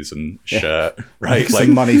shoes and shirt, right? Make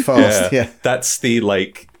some money fast. Yeah. That's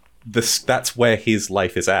that's where his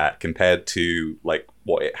life is at compared to like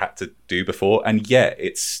what it had to do before. And yet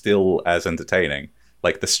it's still as entertaining.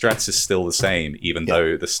 Like, the stress is still the same, even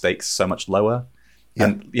though the stakes are so much lower. Yeah.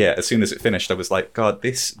 And as soon as it finished, I was like, God,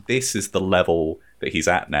 this is the level that he's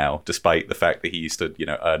at now, despite the fact that he used to, you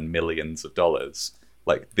know, earn millions of dollars.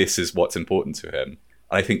 Like, this is what's important to him.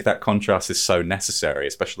 I think that contrast is so necessary,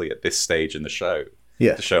 especially at this stage in the show,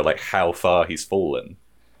 Yeah. to show like how far he's fallen.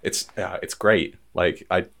 It's great. Like,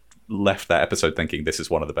 I left that episode thinking this is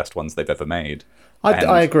one of the best ones they've ever made.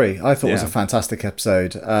 I agree. I thought it was a fantastic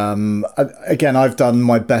episode. Again, I've done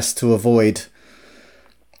my best to avoid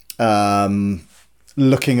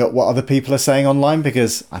looking at what other people are saying online,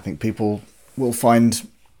 because I think people will find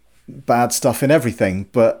bad stuff in everything.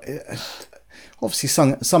 But obviously,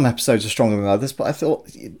 some episodes are stronger than others. But I thought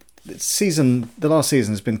the last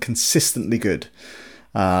season has been consistently good.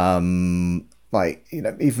 Like, you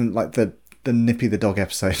know, even like the Nippy the dog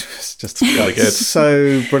episode was just really good.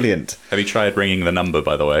 So brilliant. Have you tried ringing the number,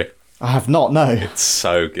 by the way? I have not, no. It's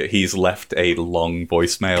so good. He's left a long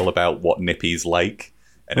voicemail about what Nippy's like.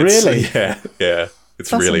 And Really? Yeah. It's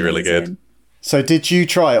That's really, really amazing. good. So did you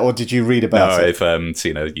try it, or did you read about No, it? I've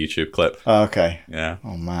seen a YouTube clip. Oh, okay. Yeah.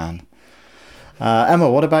 Oh, man. Emma,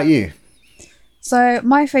 what about you? So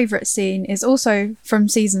my favourite scene is also from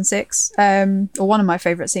season 6, or one of my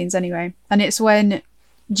favourite scenes anyway. And it's when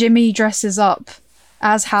Jimmy dresses up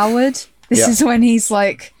as Howard. This is when he's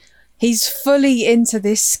fully into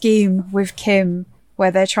this scheme with Kim, where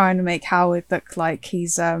they're trying to make Howard look like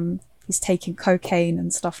he's taking cocaine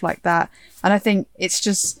and stuff like that. And I think it's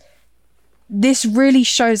just, this really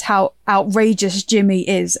shows how outrageous Jimmy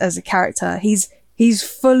is as a character. He's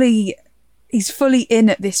fully in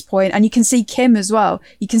at this point, and you can see Kim as well.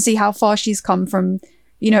 You can see how far she's come from,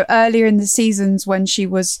 you know, earlier in the seasons when she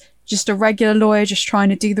was just a regular lawyer, just trying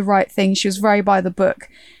to do the right thing. She was very by the book,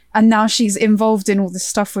 and now she's involved in all this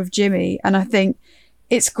stuff with Jimmy. And I think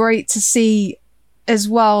it's great to see as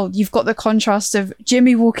well. You've got the contrast of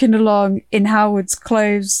Jimmy walking along in Howard's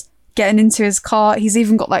clothes, getting into his car. He's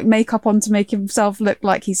even got like makeup on to make himself look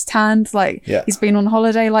like he's tanned, like he's been on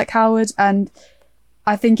holiday like Howard. And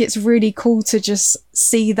I think it's really cool to just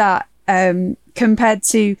see that compared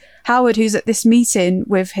to Howard, who's at this meeting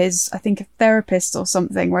with his, I think, a therapist or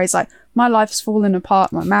something, where he's like, my life's fallen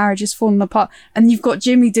apart, my marriage is falling apart. And you've got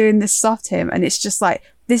Jimmy doing this stuff to him, and it's just like,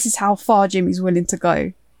 this is how far Jimmy's willing to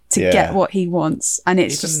go to get what he wants. And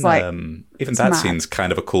it's just like, even that scene's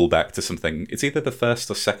kind of a callback to something. It's either the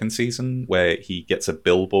first or second season where he gets a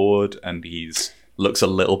billboard and looks a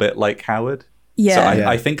little bit like Howard. Yeah. So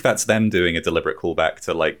I think that's them doing a deliberate callback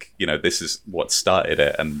to, like, you know, this is what started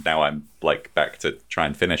it, and now I'm like back to try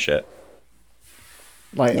and finish it.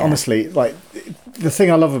 Like, honestly, like, the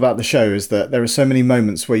thing I love about the show is that there are so many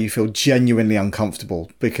moments where you feel genuinely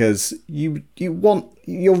uncomfortable because you're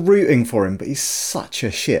rooting for him, but he's such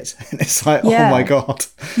a shit. And it's like, oh my God.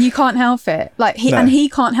 You can't help it. Like, and he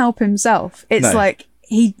can't help himself. It's like,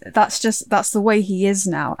 that's the way he is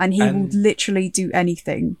now. And he will literally do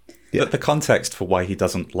anything. Yeah. The context for why he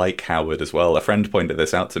doesn't like Howard as well, a friend pointed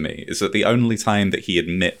this out to me, is that the only time that he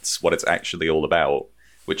admits what it's actually all about,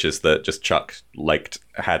 which is that just Chuck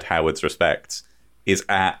had Howard's respect, is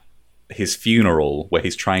at his funeral, where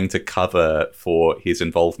he's trying to cover for his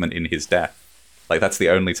involvement in his death. Like, that's the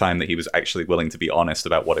only time that he was actually willing to be honest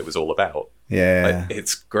about what it was all about. Yeah. Like,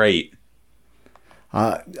 it's great.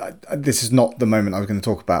 This is not the moment I was going to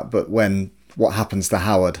talk about, but when what happens to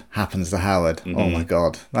Howard happens to Howard. Mm-hmm. Oh my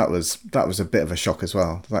God, that was a bit of a shock as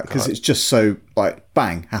well, because it's just so like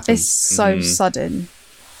bang happens. It's so sudden.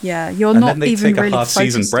 Yeah, you're not even really focused on it.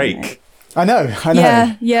 And then they take a half-season break. I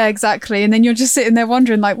know. Yeah, exactly. And then you're just sitting there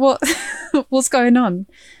wondering, like, what's going on?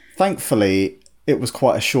 Thankfully, it was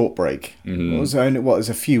quite a short break. Mm-hmm. It was only it was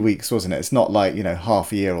a few weeks, wasn't it? It's not like, you know,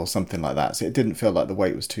 half a year or something like that. So it didn't feel like the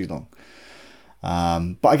wait was too long.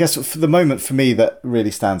 But I guess for the moment for me that really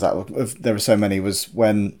stands out, there were so many, was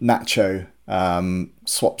when Nacho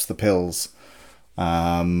swaps the pills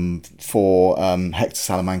for Hector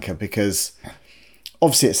Salamanca, because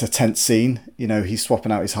obviously it's a tense scene. You know, he's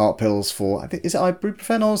swapping out his heart pills for, I think, is it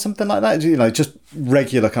ibuprofen or something like that? You know, just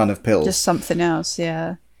regular kind of pills. Just something else,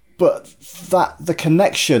 yeah. But the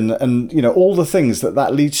connection and, you know, all the things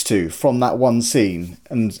that leads to from that one scene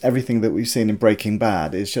and everything that we've seen in Breaking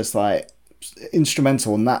Bad is just like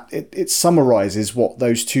instrumental, and that it summarizes what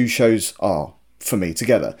those two shows are for me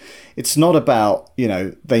together. It's not about, you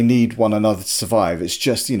know, they need one another to survive. It's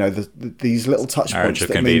just, you know, these little touch points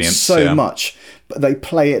that mean so much, but they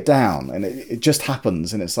play it down and it just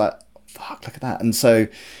happens, and it's like, fuck, look at that. And so,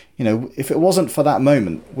 you know, if it wasn't for that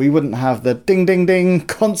moment, we wouldn't have the ding ding ding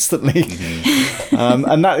constantly. Mm-hmm.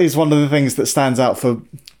 And that is one of the things that stands out for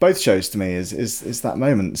both shows to me is that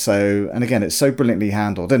moment. So, and again, it's so brilliantly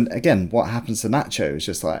handled. And again, what happens to Nacho is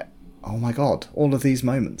just like, oh my God, all of these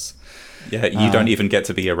moments. Yeah, you don't even get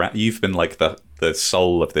to be around. You've been like the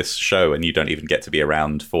soul of this show, and you don't even get to be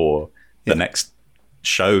around for the next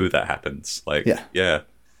show that happens. Like, yeah.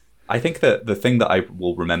 I think that the thing that I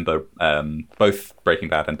will remember both Breaking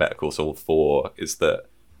Bad and Better Call Saul for is that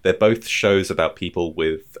they're both shows about people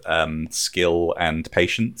with skill and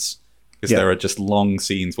patience. Because there are just long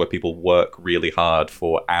scenes where people work really hard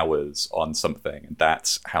for hours on something, and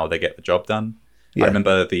that's how they get the job done. Yeah. I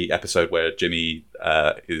remember the episode where Jimmy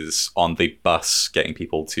is on the bus getting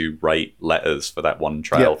people to write letters for that one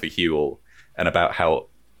trial for Huel, and about how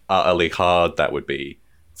utterly hard that would be.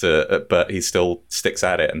 But he still sticks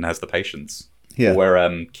at it and has the patience. Yeah.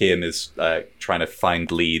 Where Kim is trying to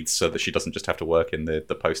find leads so that she doesn't just have to work in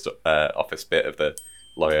the post office bit of the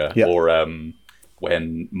lawyer, or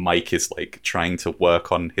when Mike is like trying to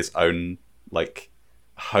work on his own like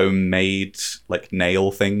homemade like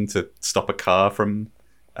nail thing to stop a car from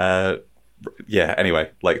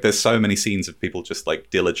anyway, like there's so many scenes of people just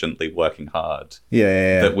like diligently working hard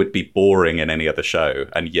that would be boring in any other show,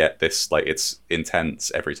 and yet this like it's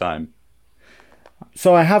intense every time.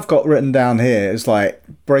 So I have got written down here, it's like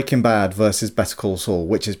Breaking Bad versus Better Call Saul,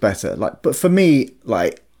 which is better? Like, but for me,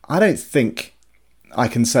 like, I don't think I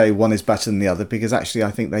can say one is better than the other, because actually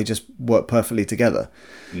I think they just work perfectly together.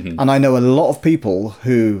 Mm-hmm. And I know a lot of people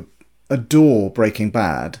who adore Breaking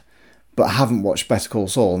Bad but haven't watched Better Call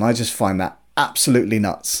Saul, and I just find that absolutely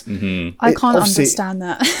nuts. Mm-hmm. I can't understand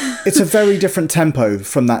that. It's a very different tempo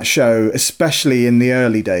from that show, especially in the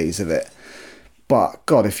early days of it. But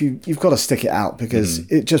God, if you've got to stick it out, because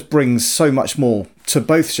it just brings so much more to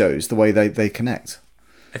both shows, the way they connect.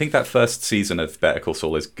 I think that first season of Better Call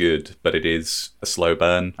Saul is good, but it is a slow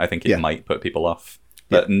burn. I think it might put people off.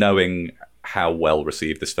 But knowing how well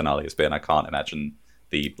received this finale has been, I can't imagine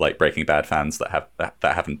the like Breaking Bad fans that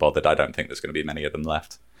haven't bothered. I don't think there's going to be many of them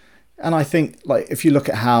left. And I think, like, if you look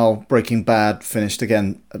at how Breaking Bad finished,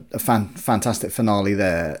 again, a fantastic finale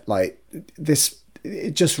there. Like this,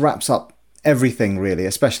 it just wraps up everything really,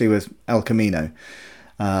 especially with El Camino.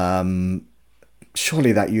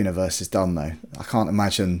 Surely that universe is done though. I can't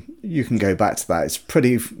imagine you can go back to that. It's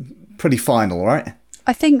pretty final, right?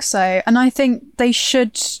 I think so, and I think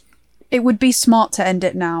it would be smart to end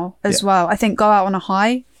it now as well. I think go out on a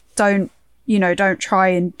high. Don't try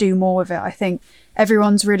and do more with it. I think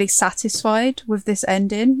everyone's really satisfied with this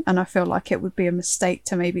ending, and I feel like it would be a mistake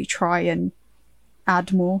to maybe try and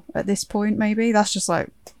add more at this point. Maybe that's just like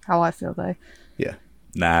how I feel though. Yeah.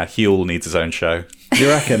 Nah, Huel needs his own show. You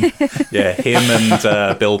reckon? Yeah, him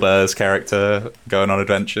and Bill Burr's character going on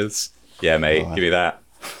adventures. Yeah, mate, give me that.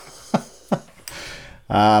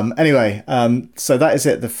 Anyway, so that is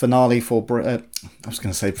it. The finale for I was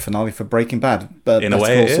going to say finale for Breaking Bad, but in a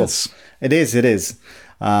way, it is. It is.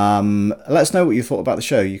 Let us know what you thought about the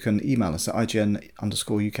show. You can email us at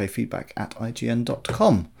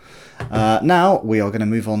IGN_UKfeedback@IGN.com. Now we are going to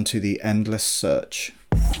move on to the endless search.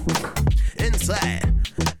 Inside,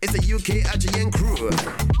 it's a UK IGN crew.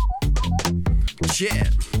 Yeah,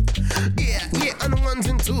 on the ones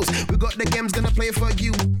and twos. We got the games gonna play for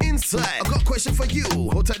you. Inside, I got a question for you.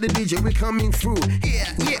 Hold tight the DJ, we coming through.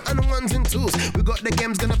 Yeah, on the ones and twos. We got the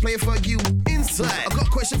games gonna play for you. Inside, I got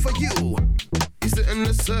a question for you. Is it in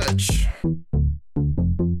the search?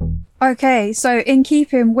 Okay, so in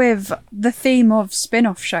keeping with the theme of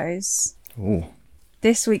spin-off shows,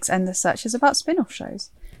 this week's Endless Search is about spin-off shows.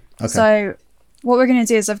 Okay. So what we're going to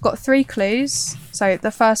do is I've got 3 clues. So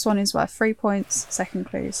the first one is worth 3 points, second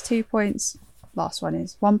clue is 2 points, last one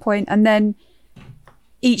is 1 point. And then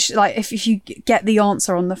each, like if you get the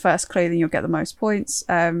answer on the first clue, then you'll get the most points.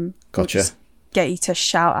 Gotcha. We'll just get you to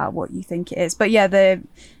shout out what you think it is. But yeah,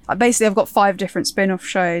 basically I've got 5 different spin-off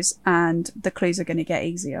shows and the clues are going to get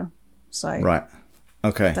easier. So right.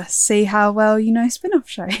 Okay. Let's see how well you know spin-off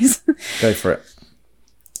shows. Go for it.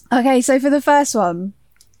 Okay, so for the first one,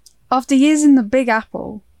 after years in the Big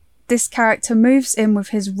Apple, this character moves in with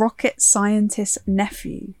his rocket scientist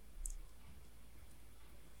nephew.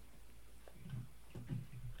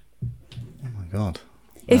 Oh my god.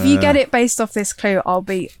 If you get it based off this clue, I'll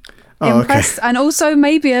be impressed and also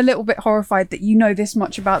maybe a little bit horrified that you know this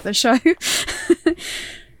much about the show.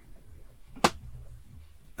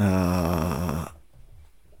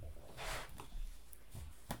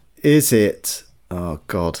 Is it... Oh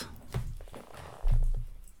god.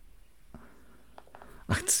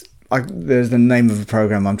 There's the name of a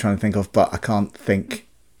program I'm trying to think of, but I can't think.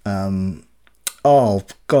 Oh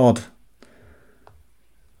god,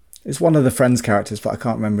 it's one of the Friends characters, but I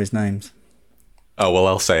can't remember his names. Oh well,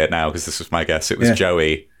 I'll say it now because this was my guess. It was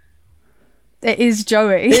Joey. It is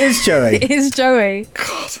Joey. It is Joey. It is Joey.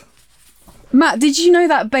 God. Matt, did you know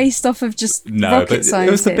that based off of just rocket scientists?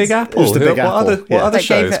 It was the Big Apple. It was the Big Apple. What other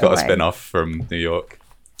shows got a spin-off from New York?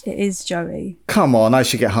 It is Joey. Come on, I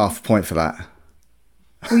should get half a point for that.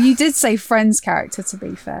 Well, you did say Friends character, to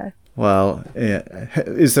be fair. Well, yeah.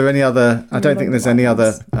 Is there any other? I don't think there's any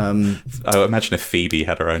other. Oh, imagine if Phoebe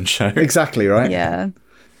had her own show. Exactly right. Yeah,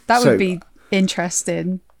 that would be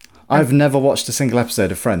interesting. I've never watched a single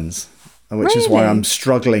episode of Friends, which is why I'm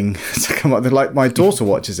struggling to come up with. Like, my daughter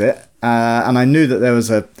watches it, and I knew that there was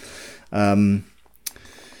a.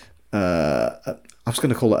 I was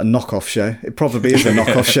going to call it a knockoff show. It probably is a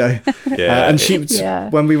knockoff show. Yeah.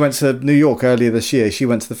 And when we went to New York earlier this year, she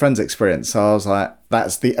went to the Friends experience. So I was like,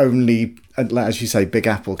 that's the only, as you say, Big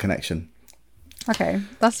Apple connection. Okay,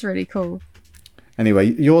 that's really cool.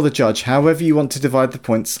 Anyway, you're the judge. However you want to divide the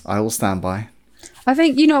points, I will stand by. I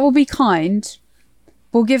think, we'll be kind.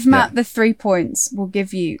 We'll give Matt the 3 points. We'll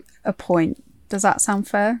give you a point. Does that sound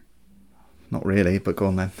fair? Not really, but go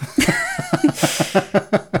on then.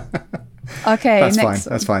 Okay,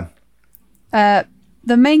 That's fine.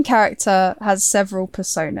 The main character has several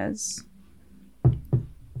personas.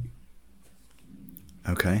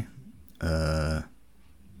 Okay.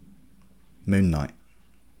 Moon Knight.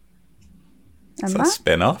 And Is that a Matt?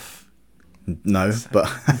 spin-off? No, but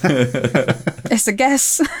It's a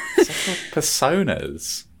guess.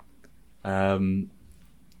 Personas.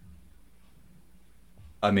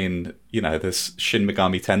 I mean, there's Shin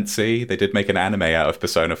Megami Tensei. They did make an anime out of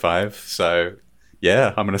Persona 5. So,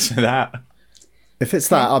 yeah, I'm going to say that. if it's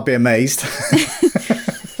that, I'd be amazed.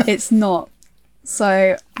 It's not.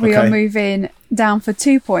 So we are moving down for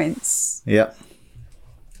 2 points. Yep.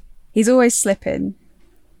 He's always slipping.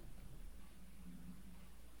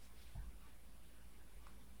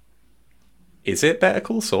 Is it Better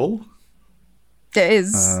Call Saul? It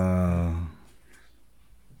is.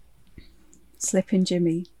 Slipping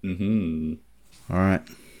Jimmy. Mm-hmm. All right.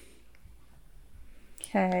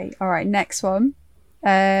 Okay. All right. Next one.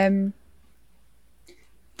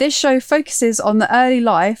 This show focuses on the early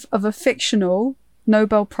life of a fictional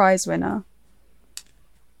Nobel Prize winner.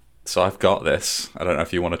 So I've got this. I don't know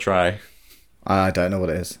if you want to try. I don't know what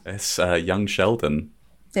it is. It's Young Sheldon.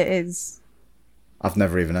 It is. I've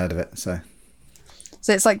never even heard of it. So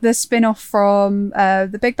it's like the spin-off from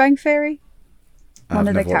The Big Bang Theory. One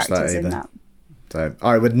of the never watched that characters in either. that. So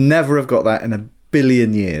I would never have got that in a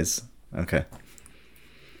billion years. Okay.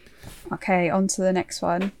 Okay, on to the next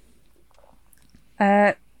one.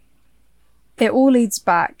 It all leads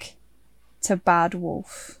back to Bad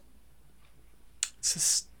Wolf. Is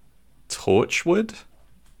this Torchwood?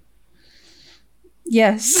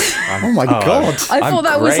 Yes. Oh my god! I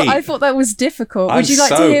thought that was difficult. Would you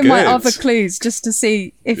like to hear my other clues just to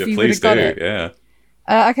see if you would have got it? Yeah.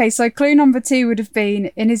 Okay, so clue number 2 would have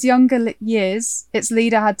been, in his younger years, its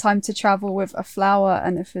leader had time to travel with a flower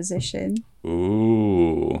and a physician.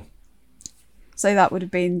 Ooh. So that would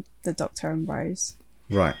have been the Dr. Ambrose.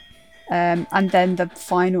 Right. And then the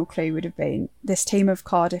final clue would have been, this team of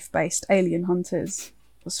Cardiff-based alien hunters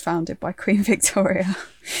was founded by Queen Victoria.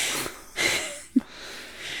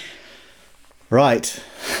 Right.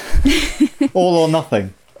 All or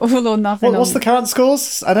nothing. All or nothing. What's the current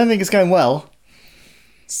scores? I don't think it's going well.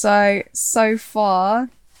 So far,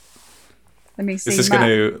 let me see. Is this going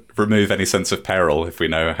to remove any sense of peril if we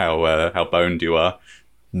know how boned you are?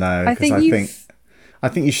 No, because I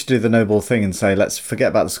think you should do the noble thing and say, let's forget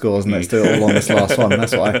about the scores and let's do it all on this last one.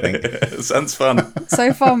 That's what I think. Sounds fun.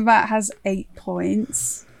 So far, Matt has 8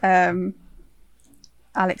 points. Alex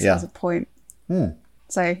has a point.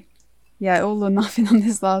 So, yeah, all or nothing on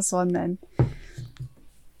this last one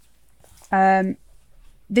then.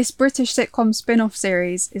 This British sitcom spin-off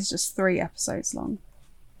series is just 3 episodes long.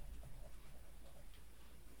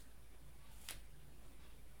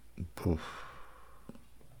 Oof.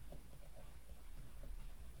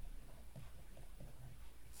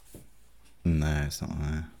 No, it's not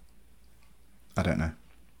there. I don't know.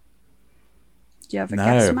 Do you have a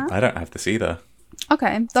guess, No, Matt? I don't have this either.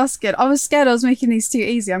 Okay, that's good. I was scared I was making these too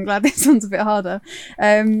easy. I'm glad this one's a bit harder.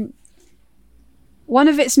 One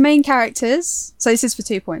of its main characters, so this is for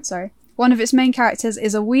 2 points, sorry. One of its main characters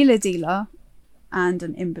is a wheeler dealer and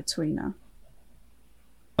an in-betweener.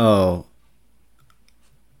 Oh.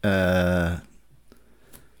 Yeah,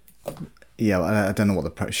 I don't know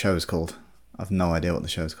what the show is called. I've no idea what the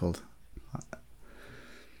show is called.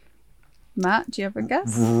 Matt, do you have a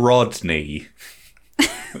guess? Rodney.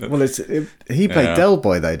 Well, he played Del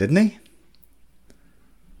Boy though, didn't he?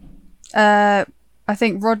 I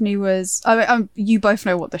think Rodney was... you both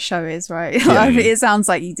know what the show is, right? Yeah. It sounds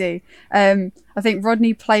like you do. I think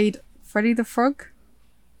Rodney played Freddy the Frog,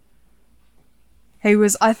 who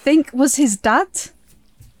was, I think, was his dad.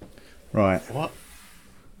 Right. What?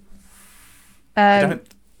 I don't...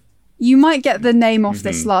 You might get the name off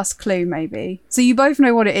this last clue, maybe. So you both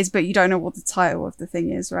know what it is, but you don't know what the title of the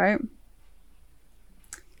thing is, right?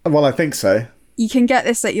 Well, I think so. You can get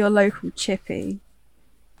this at your local chippy.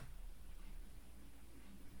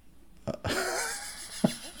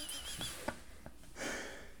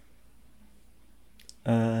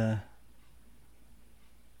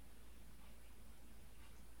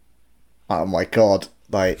 Oh my god!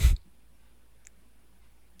 Like,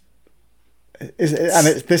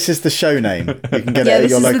 this is the show name. You can get it at this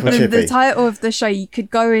your is local chippy. the title of the show. You could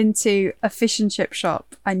go into a fish and chip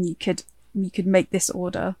shop and you could make this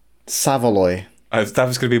order. Savaloy. That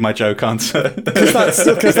was going to be my joke answer. Because that's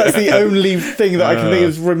the only thing that I can think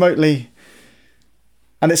of remotely.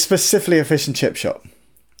 And it's specifically a fish and chip shop.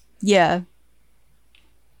 Yeah.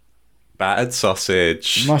 Battered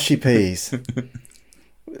sausage. Mushy peas.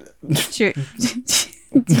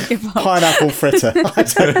 Give up. Pineapple fritter. I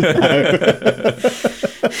don't know.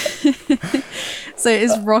 So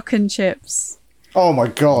it's Rock and Chips. Oh my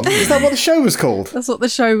god. Is that what the show was called? That's what the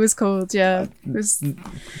show was called, yeah. It was...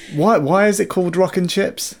 Why is it called Rock and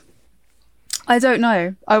Chips? I don't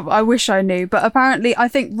know. I wish I knew. But apparently, I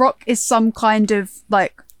think rock is some kind of,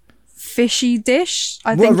 like, fishy dish.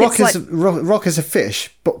 I think rock is a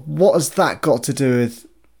fish, but what has that got to do with...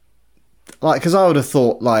 Like, because I would have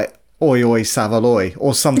thought, like, oi oi savaloy,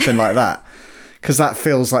 or something like that. Because that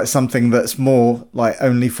feels like something that's more, like,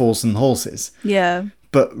 only fools and horses. Yeah.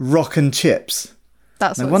 But Rock and Chips...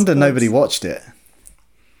 That's No wonder nobody watched it.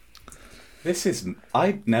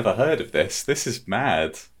 I'd never heard of this. This is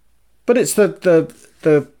mad. But it's the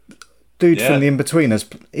dude from The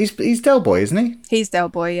In-Betweeners. He's Del Boy, isn't he? He's Del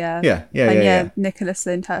Boy, yeah. Yeah. Nicholas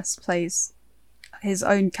Lyndhurst plays his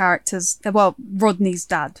own characters. Well, Rodney's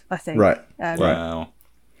dad, I think. Right. Wow.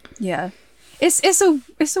 Yeah. It's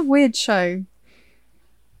a weird show.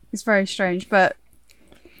 It's very strange, but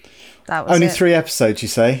that was Only it. 3 episodes, you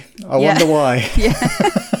say? I wonder why. Yeah.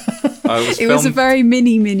 It was a very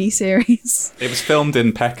mini series. It was filmed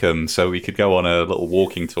in Peckham, so we could go on a little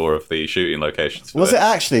walking tour of the shooting locations. Was it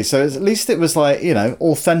actually? So at least it was like,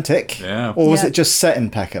 authentic. Yeah. Or was it just set in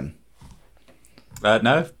Peckham?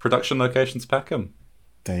 No, production locations Peckham.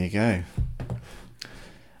 There you go.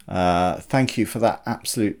 Thank you for that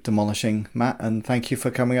absolute demolishing, Matt, and thank you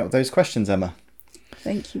for coming up with those questions, Emma.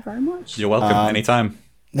 Thank you very much. You're welcome. Anytime.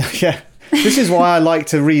 Yeah. This is why I like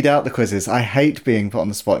to read out the quizzes. I hate being put on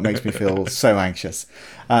the spot. It makes me feel so anxious.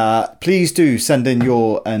 Please do send in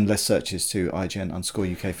your endless searches to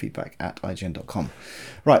IGN_UK feedback at IGN.com.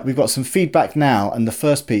 Right, we've got some feedback now. And the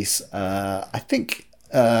first piece, I think,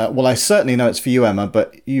 I certainly know it's for you, Emma,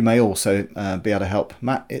 but you may also be able to help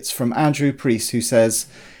Matt. It's from Andrew Priest, who says,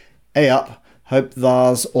 "Hey up. Hope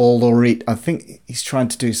thars all alright." I think he's trying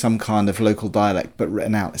to do some kind of local dialect, but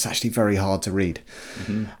written out. It's actually very hard to read.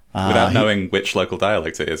 Mm-hmm. Without knowing which local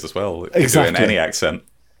dialect it is as well. It Exactly. could do it in any accent.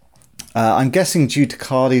 I'm guessing due to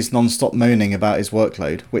Cardi's non-stop moaning about his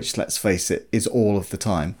workload, which, let's face it, is all of the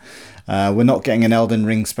time, we're not getting an Elden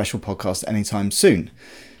Ring special podcast anytime soon.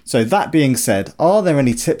 So that being said, are there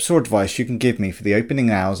any tips or advice you can give me for the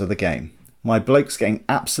opening hours of the game? My bloke's getting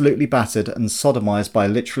absolutely battered and sodomised by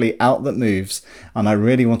literally out that moves, and I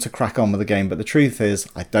really want to crack on with the game, but the truth is,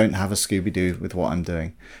 I don't have a Scooby-Doo with what I'm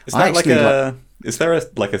doing. Is that is there a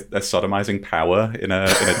sodomizing power in a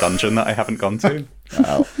dungeon that I haven't gone to?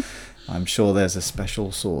 Well, I'm sure there's a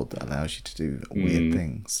special sword that allows you to do weird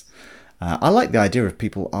things. I like the idea of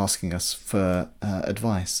people asking us for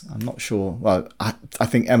advice. I'm not sure. Well, I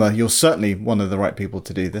think, Emma, you're certainly one of the right people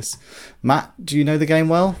to do this. Matt, do you know the game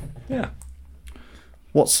well? Yeah.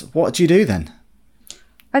 What do you do then?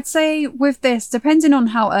 I'd say with this, depending on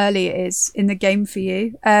how early it is in the game for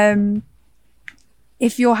you,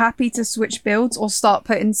 if you're happy to switch builds or start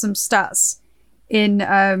putting some stats in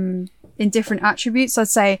different attributes, I'd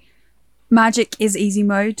say magic is easy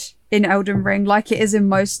mode in Elden Ring, like it is in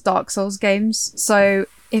most Dark Souls games. So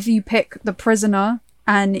if you pick the prisoner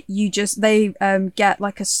and they get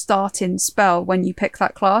like a starting spell when you pick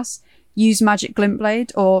that class, use Magic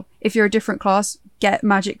Glintblade, or if you're a different class, get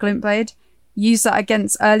Magic Glintblade. Use that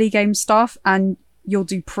against early game stuff and you'll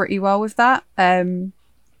do pretty well with that.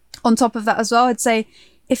 On top of that as well, I'd say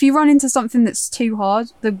if you run into something that's too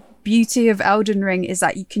hard, the beauty of Elden Ring is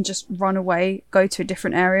that you can just run away, go to a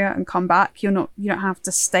different area and come back. You don't have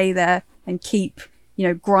to stay there and keep,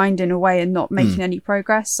 grinding away and not making any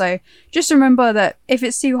progress. So just remember that if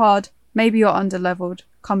it's too hard, maybe you're under-leveled,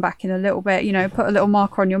 come back in a little bit, put a little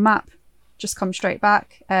marker on your map, just come straight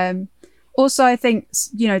back. Also, I think,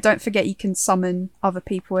 don't forget you can summon other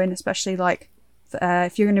people in, especially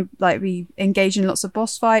if you're going to be engaging in lots of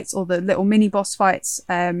boss fights or the little mini boss fights.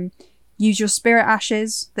 Use your spirit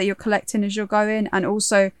ashes that you're collecting as you're going, and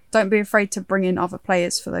also don't be afraid to bring in other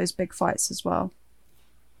players for those big fights as well.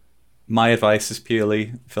 My advice is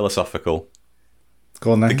purely philosophical.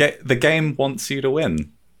 Go on then. The game wants you to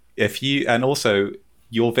win. And also,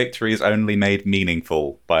 your victory is only made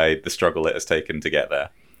meaningful by the struggle it has taken to get there.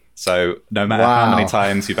 So no matter how many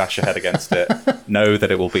times you bash your head against it, know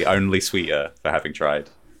that it will be only sweeter for having tried.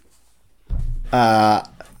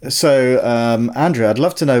 Andrew, I'd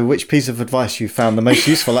love to know which piece of advice you found the most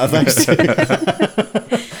useful out of those two.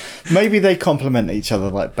 Maybe they complement each other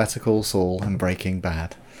like Better Call Saul and Breaking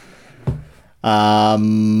Bad.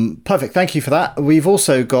 Perfect. Thank you for that. We've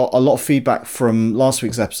also got a lot of feedback from last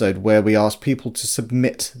week's episode where we asked people to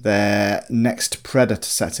submit their next Predator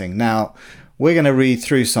setting. Now, we're going to read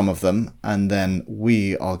through some of them and then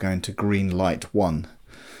we are going to green light one.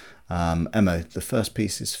 Emma, the first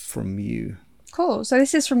piece is from you. Cool. So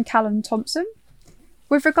this is from Callum Thompson.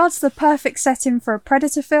 With regards to the perfect setting for a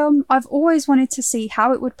Predator film, I've always wanted to see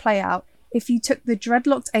how it would play out if you took the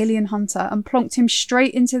dreadlocked alien hunter and plonked him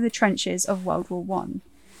straight into the trenches of World War One.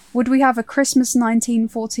 Would we have a Christmas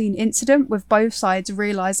 1914 incident with both sides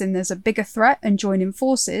realising there's a bigger threat and joining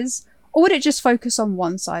forces, or would it just focus on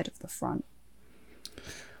one side of the front?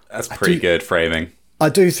 That's pretty good framing. I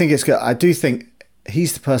do think it's good. I do think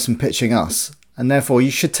he's the person pitching us, and therefore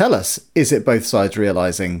you should tell us, is it both sides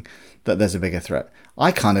realising that there's a bigger threat?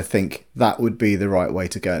 I kind of think that would be the right way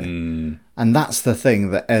to go. And that's the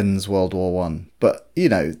thing that ends World War One. But, you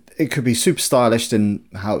know, it could be super stylish in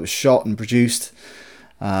how it was shot and produced.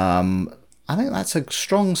 I think that's a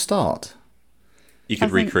strong start. You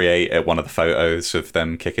could recreate one of the photos of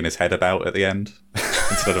them kicking his head about at the end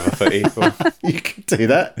instead of a footy. You could do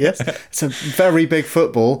that, yes. It's a very big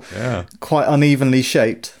football, quite unevenly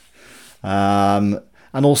shaped.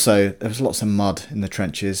 And also, there was lots of mud in the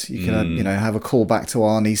trenches. You can, have a call back to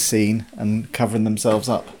Arnie's scene and covering themselves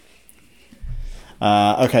up.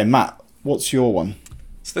 Okay, Matt, what's your one?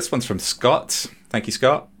 So this one's from Scott. Thank you,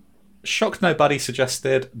 Scott. Shocked nobody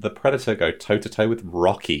suggested the Predator go toe-to-toe with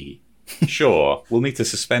Rocky. Sure, we'll need to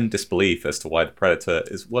suspend disbelief as to why the Predator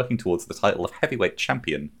is working towards the title of heavyweight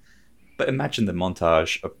champion. But imagine the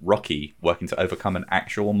montage of Rocky working to overcome an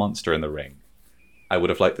actual monster in the ring. I would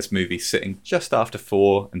have liked this movie sitting just after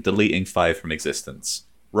 4 and deleting 5 from existence.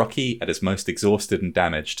 Rocky at his most exhausted and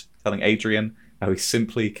damaged, telling Adrian how he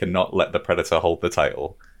simply cannot let the Predator hold the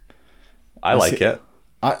title. I like it.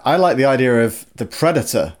 I like the idea of the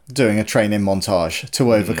Predator doing a training montage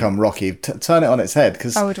to overcome Rocky. Turn it on its head.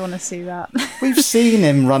 Cause I would want to see that. We've seen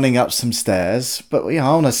him running up some stairs, but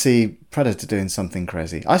I want to see Predator doing something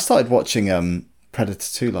crazy. I started watching Predator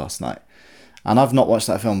 2 last night. And I've not watched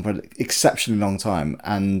that film for an exceptionally long time.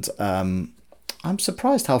 And I'm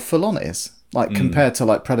surprised how full on it is. Like, compared to,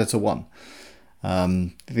 like, Predator 1.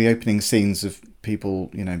 The opening scenes of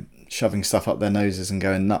people, shoving stuff up their noses and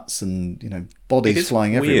going nuts and, bodies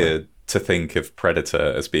flying everywhere. It's weird to think of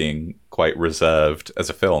Predator as being quite reserved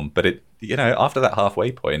as a film. But, after that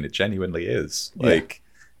halfway point, it genuinely is. Like,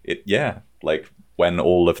 like, when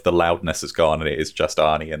all of the loudness is gone and it is just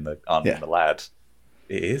Arnie and the lad.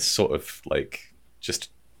 It is sort of like just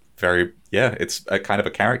very, it's a kind of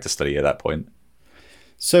a character study at that point.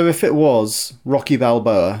 So if it was Rocky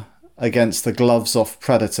Balboa against the gloves off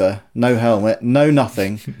Predator, no helmet, no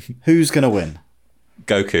nothing, who's going to win?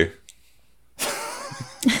 Goku.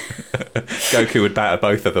 Goku would batter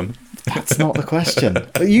both of them. That's not the question.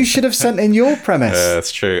 But you should have sent in your premise.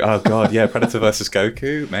 That's true. Oh, God. Yeah, Predator versus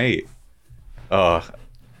Goku, mate. Oh.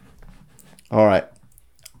 All right.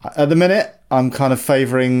 At the minute, I'm kind of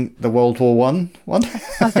favouring the World War one.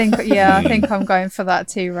 I think I'm going for that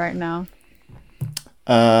too right now.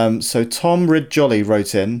 So Tom Rid-Jolly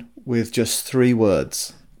wrote in with just 3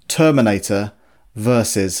 words: Terminator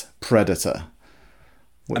versus Predator.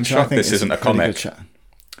 I'm shocked this isn't a comic.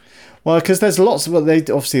 Well, because there's lots of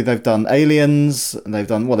they've done Aliens, and they've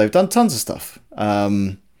done tons of stuff.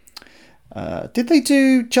 Did they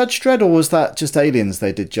do Judge Dredd, or was that just Aliens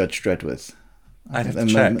they did Judge Dredd with? I'd have to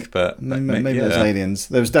check, but maybe it was Aliens.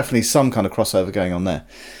 There was definitely some kind of crossover going on there.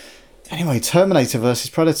 Anyway, Terminator versus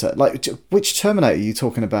Predator. Like, which Terminator are you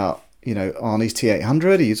talking about? Arnie's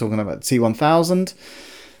T-800? Are you talking about T-1000?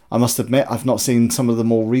 I must admit, I've not seen some of the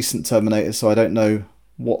more recent Terminators, so I don't know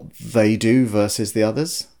what they do versus the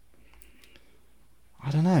others.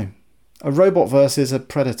 I don't know. A robot versus a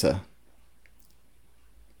Predator.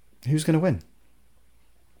 Who's going to win?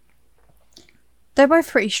 They're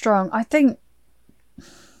both pretty strong. I think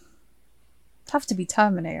it'd have to be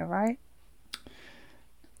Terminator, right?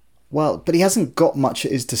 Well, but he hasn't got much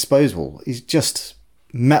at his disposal. He's just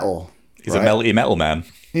metal. He's a melty metal man.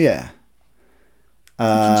 Yeah. You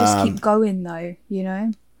can just keep going, though, I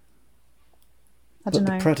don't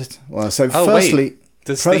know. The Predator. Well, so firstly...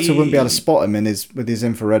 Predator wouldn't be able to spot him with his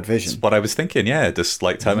infrared vision. What I was thinking, yeah. Just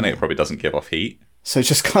like Terminator probably doesn't give off heat. So it's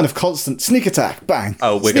just kind of constant sneak attack, bang.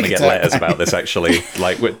 Oh, we're going to get letters bang. about this, actually.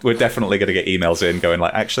 Like, we're definitely going to get emails in going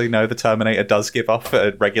like, actually, no, the Terminator does give off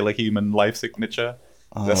a regular human life signature.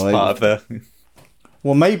 That's part of the...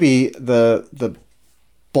 Well, maybe the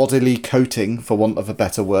bodily coating, for want of a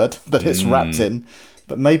better word, that it's wrapped in,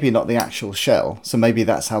 but maybe not the actual shell. So maybe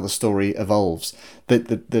that's how the story evolves.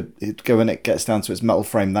 When it gets down to its metal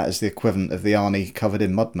frame, that is the equivalent of the Arnie covered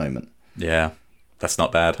in mud moment. Yeah, that's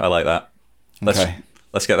not bad. I like that.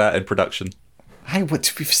 Let's get that in production. Hey, we've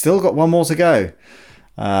still got one more to go.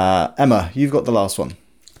 Emma, you've got the last one.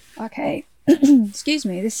 Okay. Excuse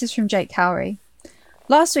me. This is from Jake Cowrie.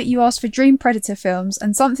 Last week you asked for Dream Predator films,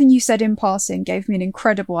 and something you said in passing gave me an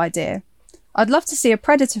incredible idea. I'd love to see a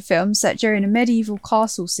Predator film set during a medieval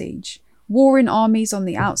castle siege. Warring armies on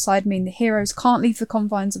the outside mean the heroes can't leave the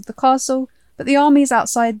confines of the castle, but the armies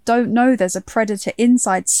outside don't know there's a predator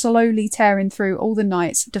inside slowly tearing through all the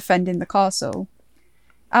knights defending the castle.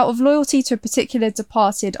 Out of loyalty to a particular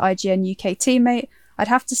departed IGN UK teammate, I'd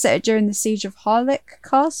have to set it during the siege of Harlech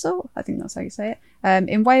Castle, I think that's how you say it,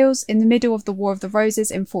 in Wales, in the middle of the War of the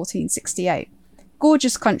Roses in 1468.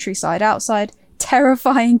 Gorgeous countryside outside,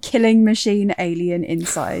 terrifying killing machine alien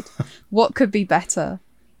inside. What could be better?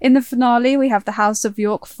 In the finale, we have the House of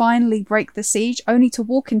York finally break the siege, only to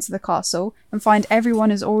walk into the castle and find everyone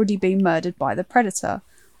has already been murdered by the predator.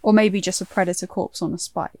 Or maybe just a predator corpse on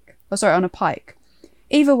a pike.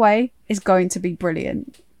 Either way is going to be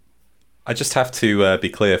brilliant. I just have to be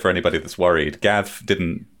clear for anybody that's worried. Gav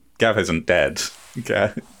isn't dead.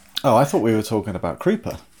 Oh, I thought we were talking about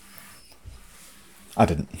Creeper. I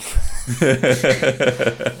didn't.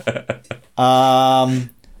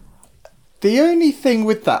 The only thing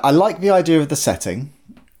with that, I like the idea of the setting.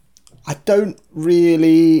 I don't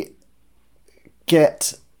really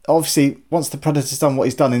get... Obviously, once the Predator's done what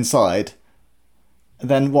he's done inside,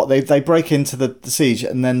 then what they break into the siege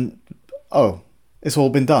and then, it's all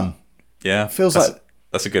been done. Yeah. Feels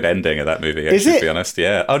that's a good ending of that movie, actually, to be honest.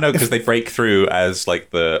 Yeah. Oh, no, because they break through as, like,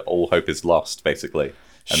 the all hope is lost, basically.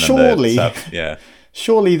 And surely, yeah.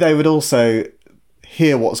 Surely they would also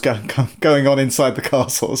hear what's going on inside the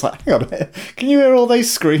castle. It's like, hang on a minute. Can you hear all those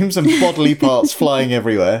screams and bodily parts flying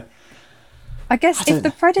everywhere? I guess if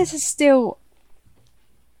the Predator's still...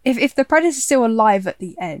 If the Predator's still alive at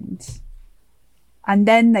the end, and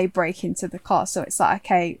then they break into the castle, it's like,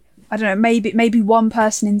 okay, I don't know, maybe one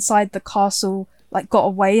person inside the castle like got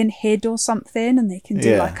away and hid or something, and they can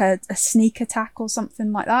do like a sneak attack or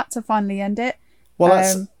something like that to finally end it.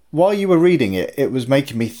 Well, while you were reading it, it was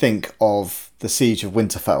making me think of the Siege of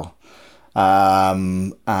Winterfell.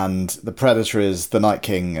 And the Predator is the Night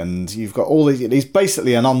King, and you've got all these... He's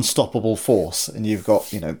basically an unstoppable force, and you've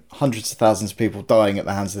got, hundreds of thousands of people dying at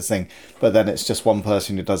the hands of this thing, but then it's just one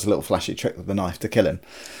person who does a little flashy trick with the knife to kill him.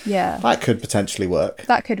 Yeah. That could potentially work.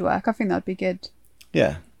 That could work. I think that'd be good.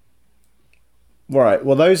 Yeah. Right,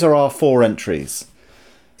 well, those are our 4 entries.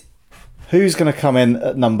 Who's going to come in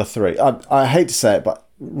at number 3? I hate to say it, but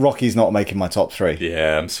Rocky's not making my top 3.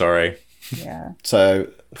 Yeah, I'm sorry. Yeah. So...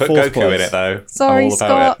 Put Goku in it, though. Sorry,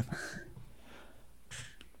 Scott. It.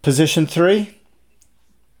 Position 3?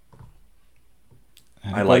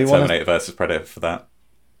 I like Terminator versus Predator for that.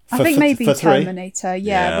 I think maybe Terminator,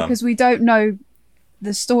 yeah, because we don't know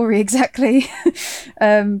the story exactly.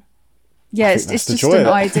 It's just an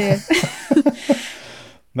idea.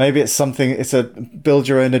 Maybe it's it's a build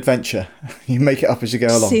your own adventure. You make it up as you go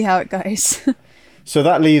along. See how it goes. So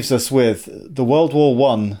that leaves us with the World War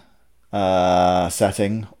One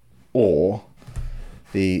setting or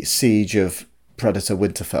the Siege of Predator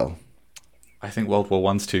Winterfell. I think World War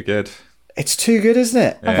One's too good. It's too good, isn't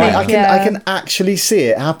it? Yeah. I can actually see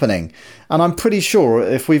it happening, and I'm pretty sure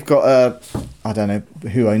if we've got I don't know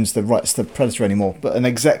who owns the rights to Predator anymore, but an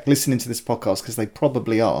exec listening to this podcast, because they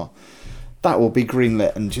probably are, that will be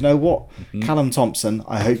greenlit. And do you know what? Mm-hmm. Callum Thompson,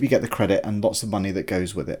 I hope you get the credit and lots of money that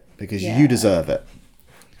goes with it, because you deserve it.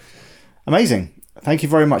 Amazing. Thank you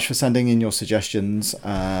very much for sending in your suggestions.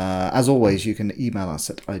 As always, you can email us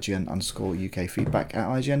at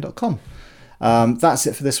IGN_UKfeedback@IGN.com. That's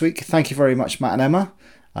it for this week. Thank you very much, Matt and Emma.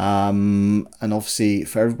 And obviously,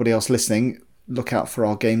 for everybody else listening, look out for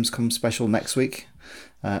our Gamescom special next week.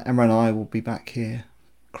 Emma and I will be back here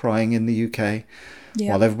crying in the UK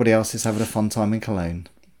while everybody else is having a fun time in Cologne.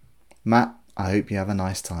 Matt, I hope you have a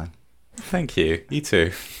nice time. Thank you. You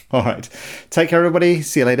too. All right. Take care, everybody.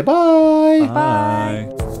 See you later. Bye. Bye.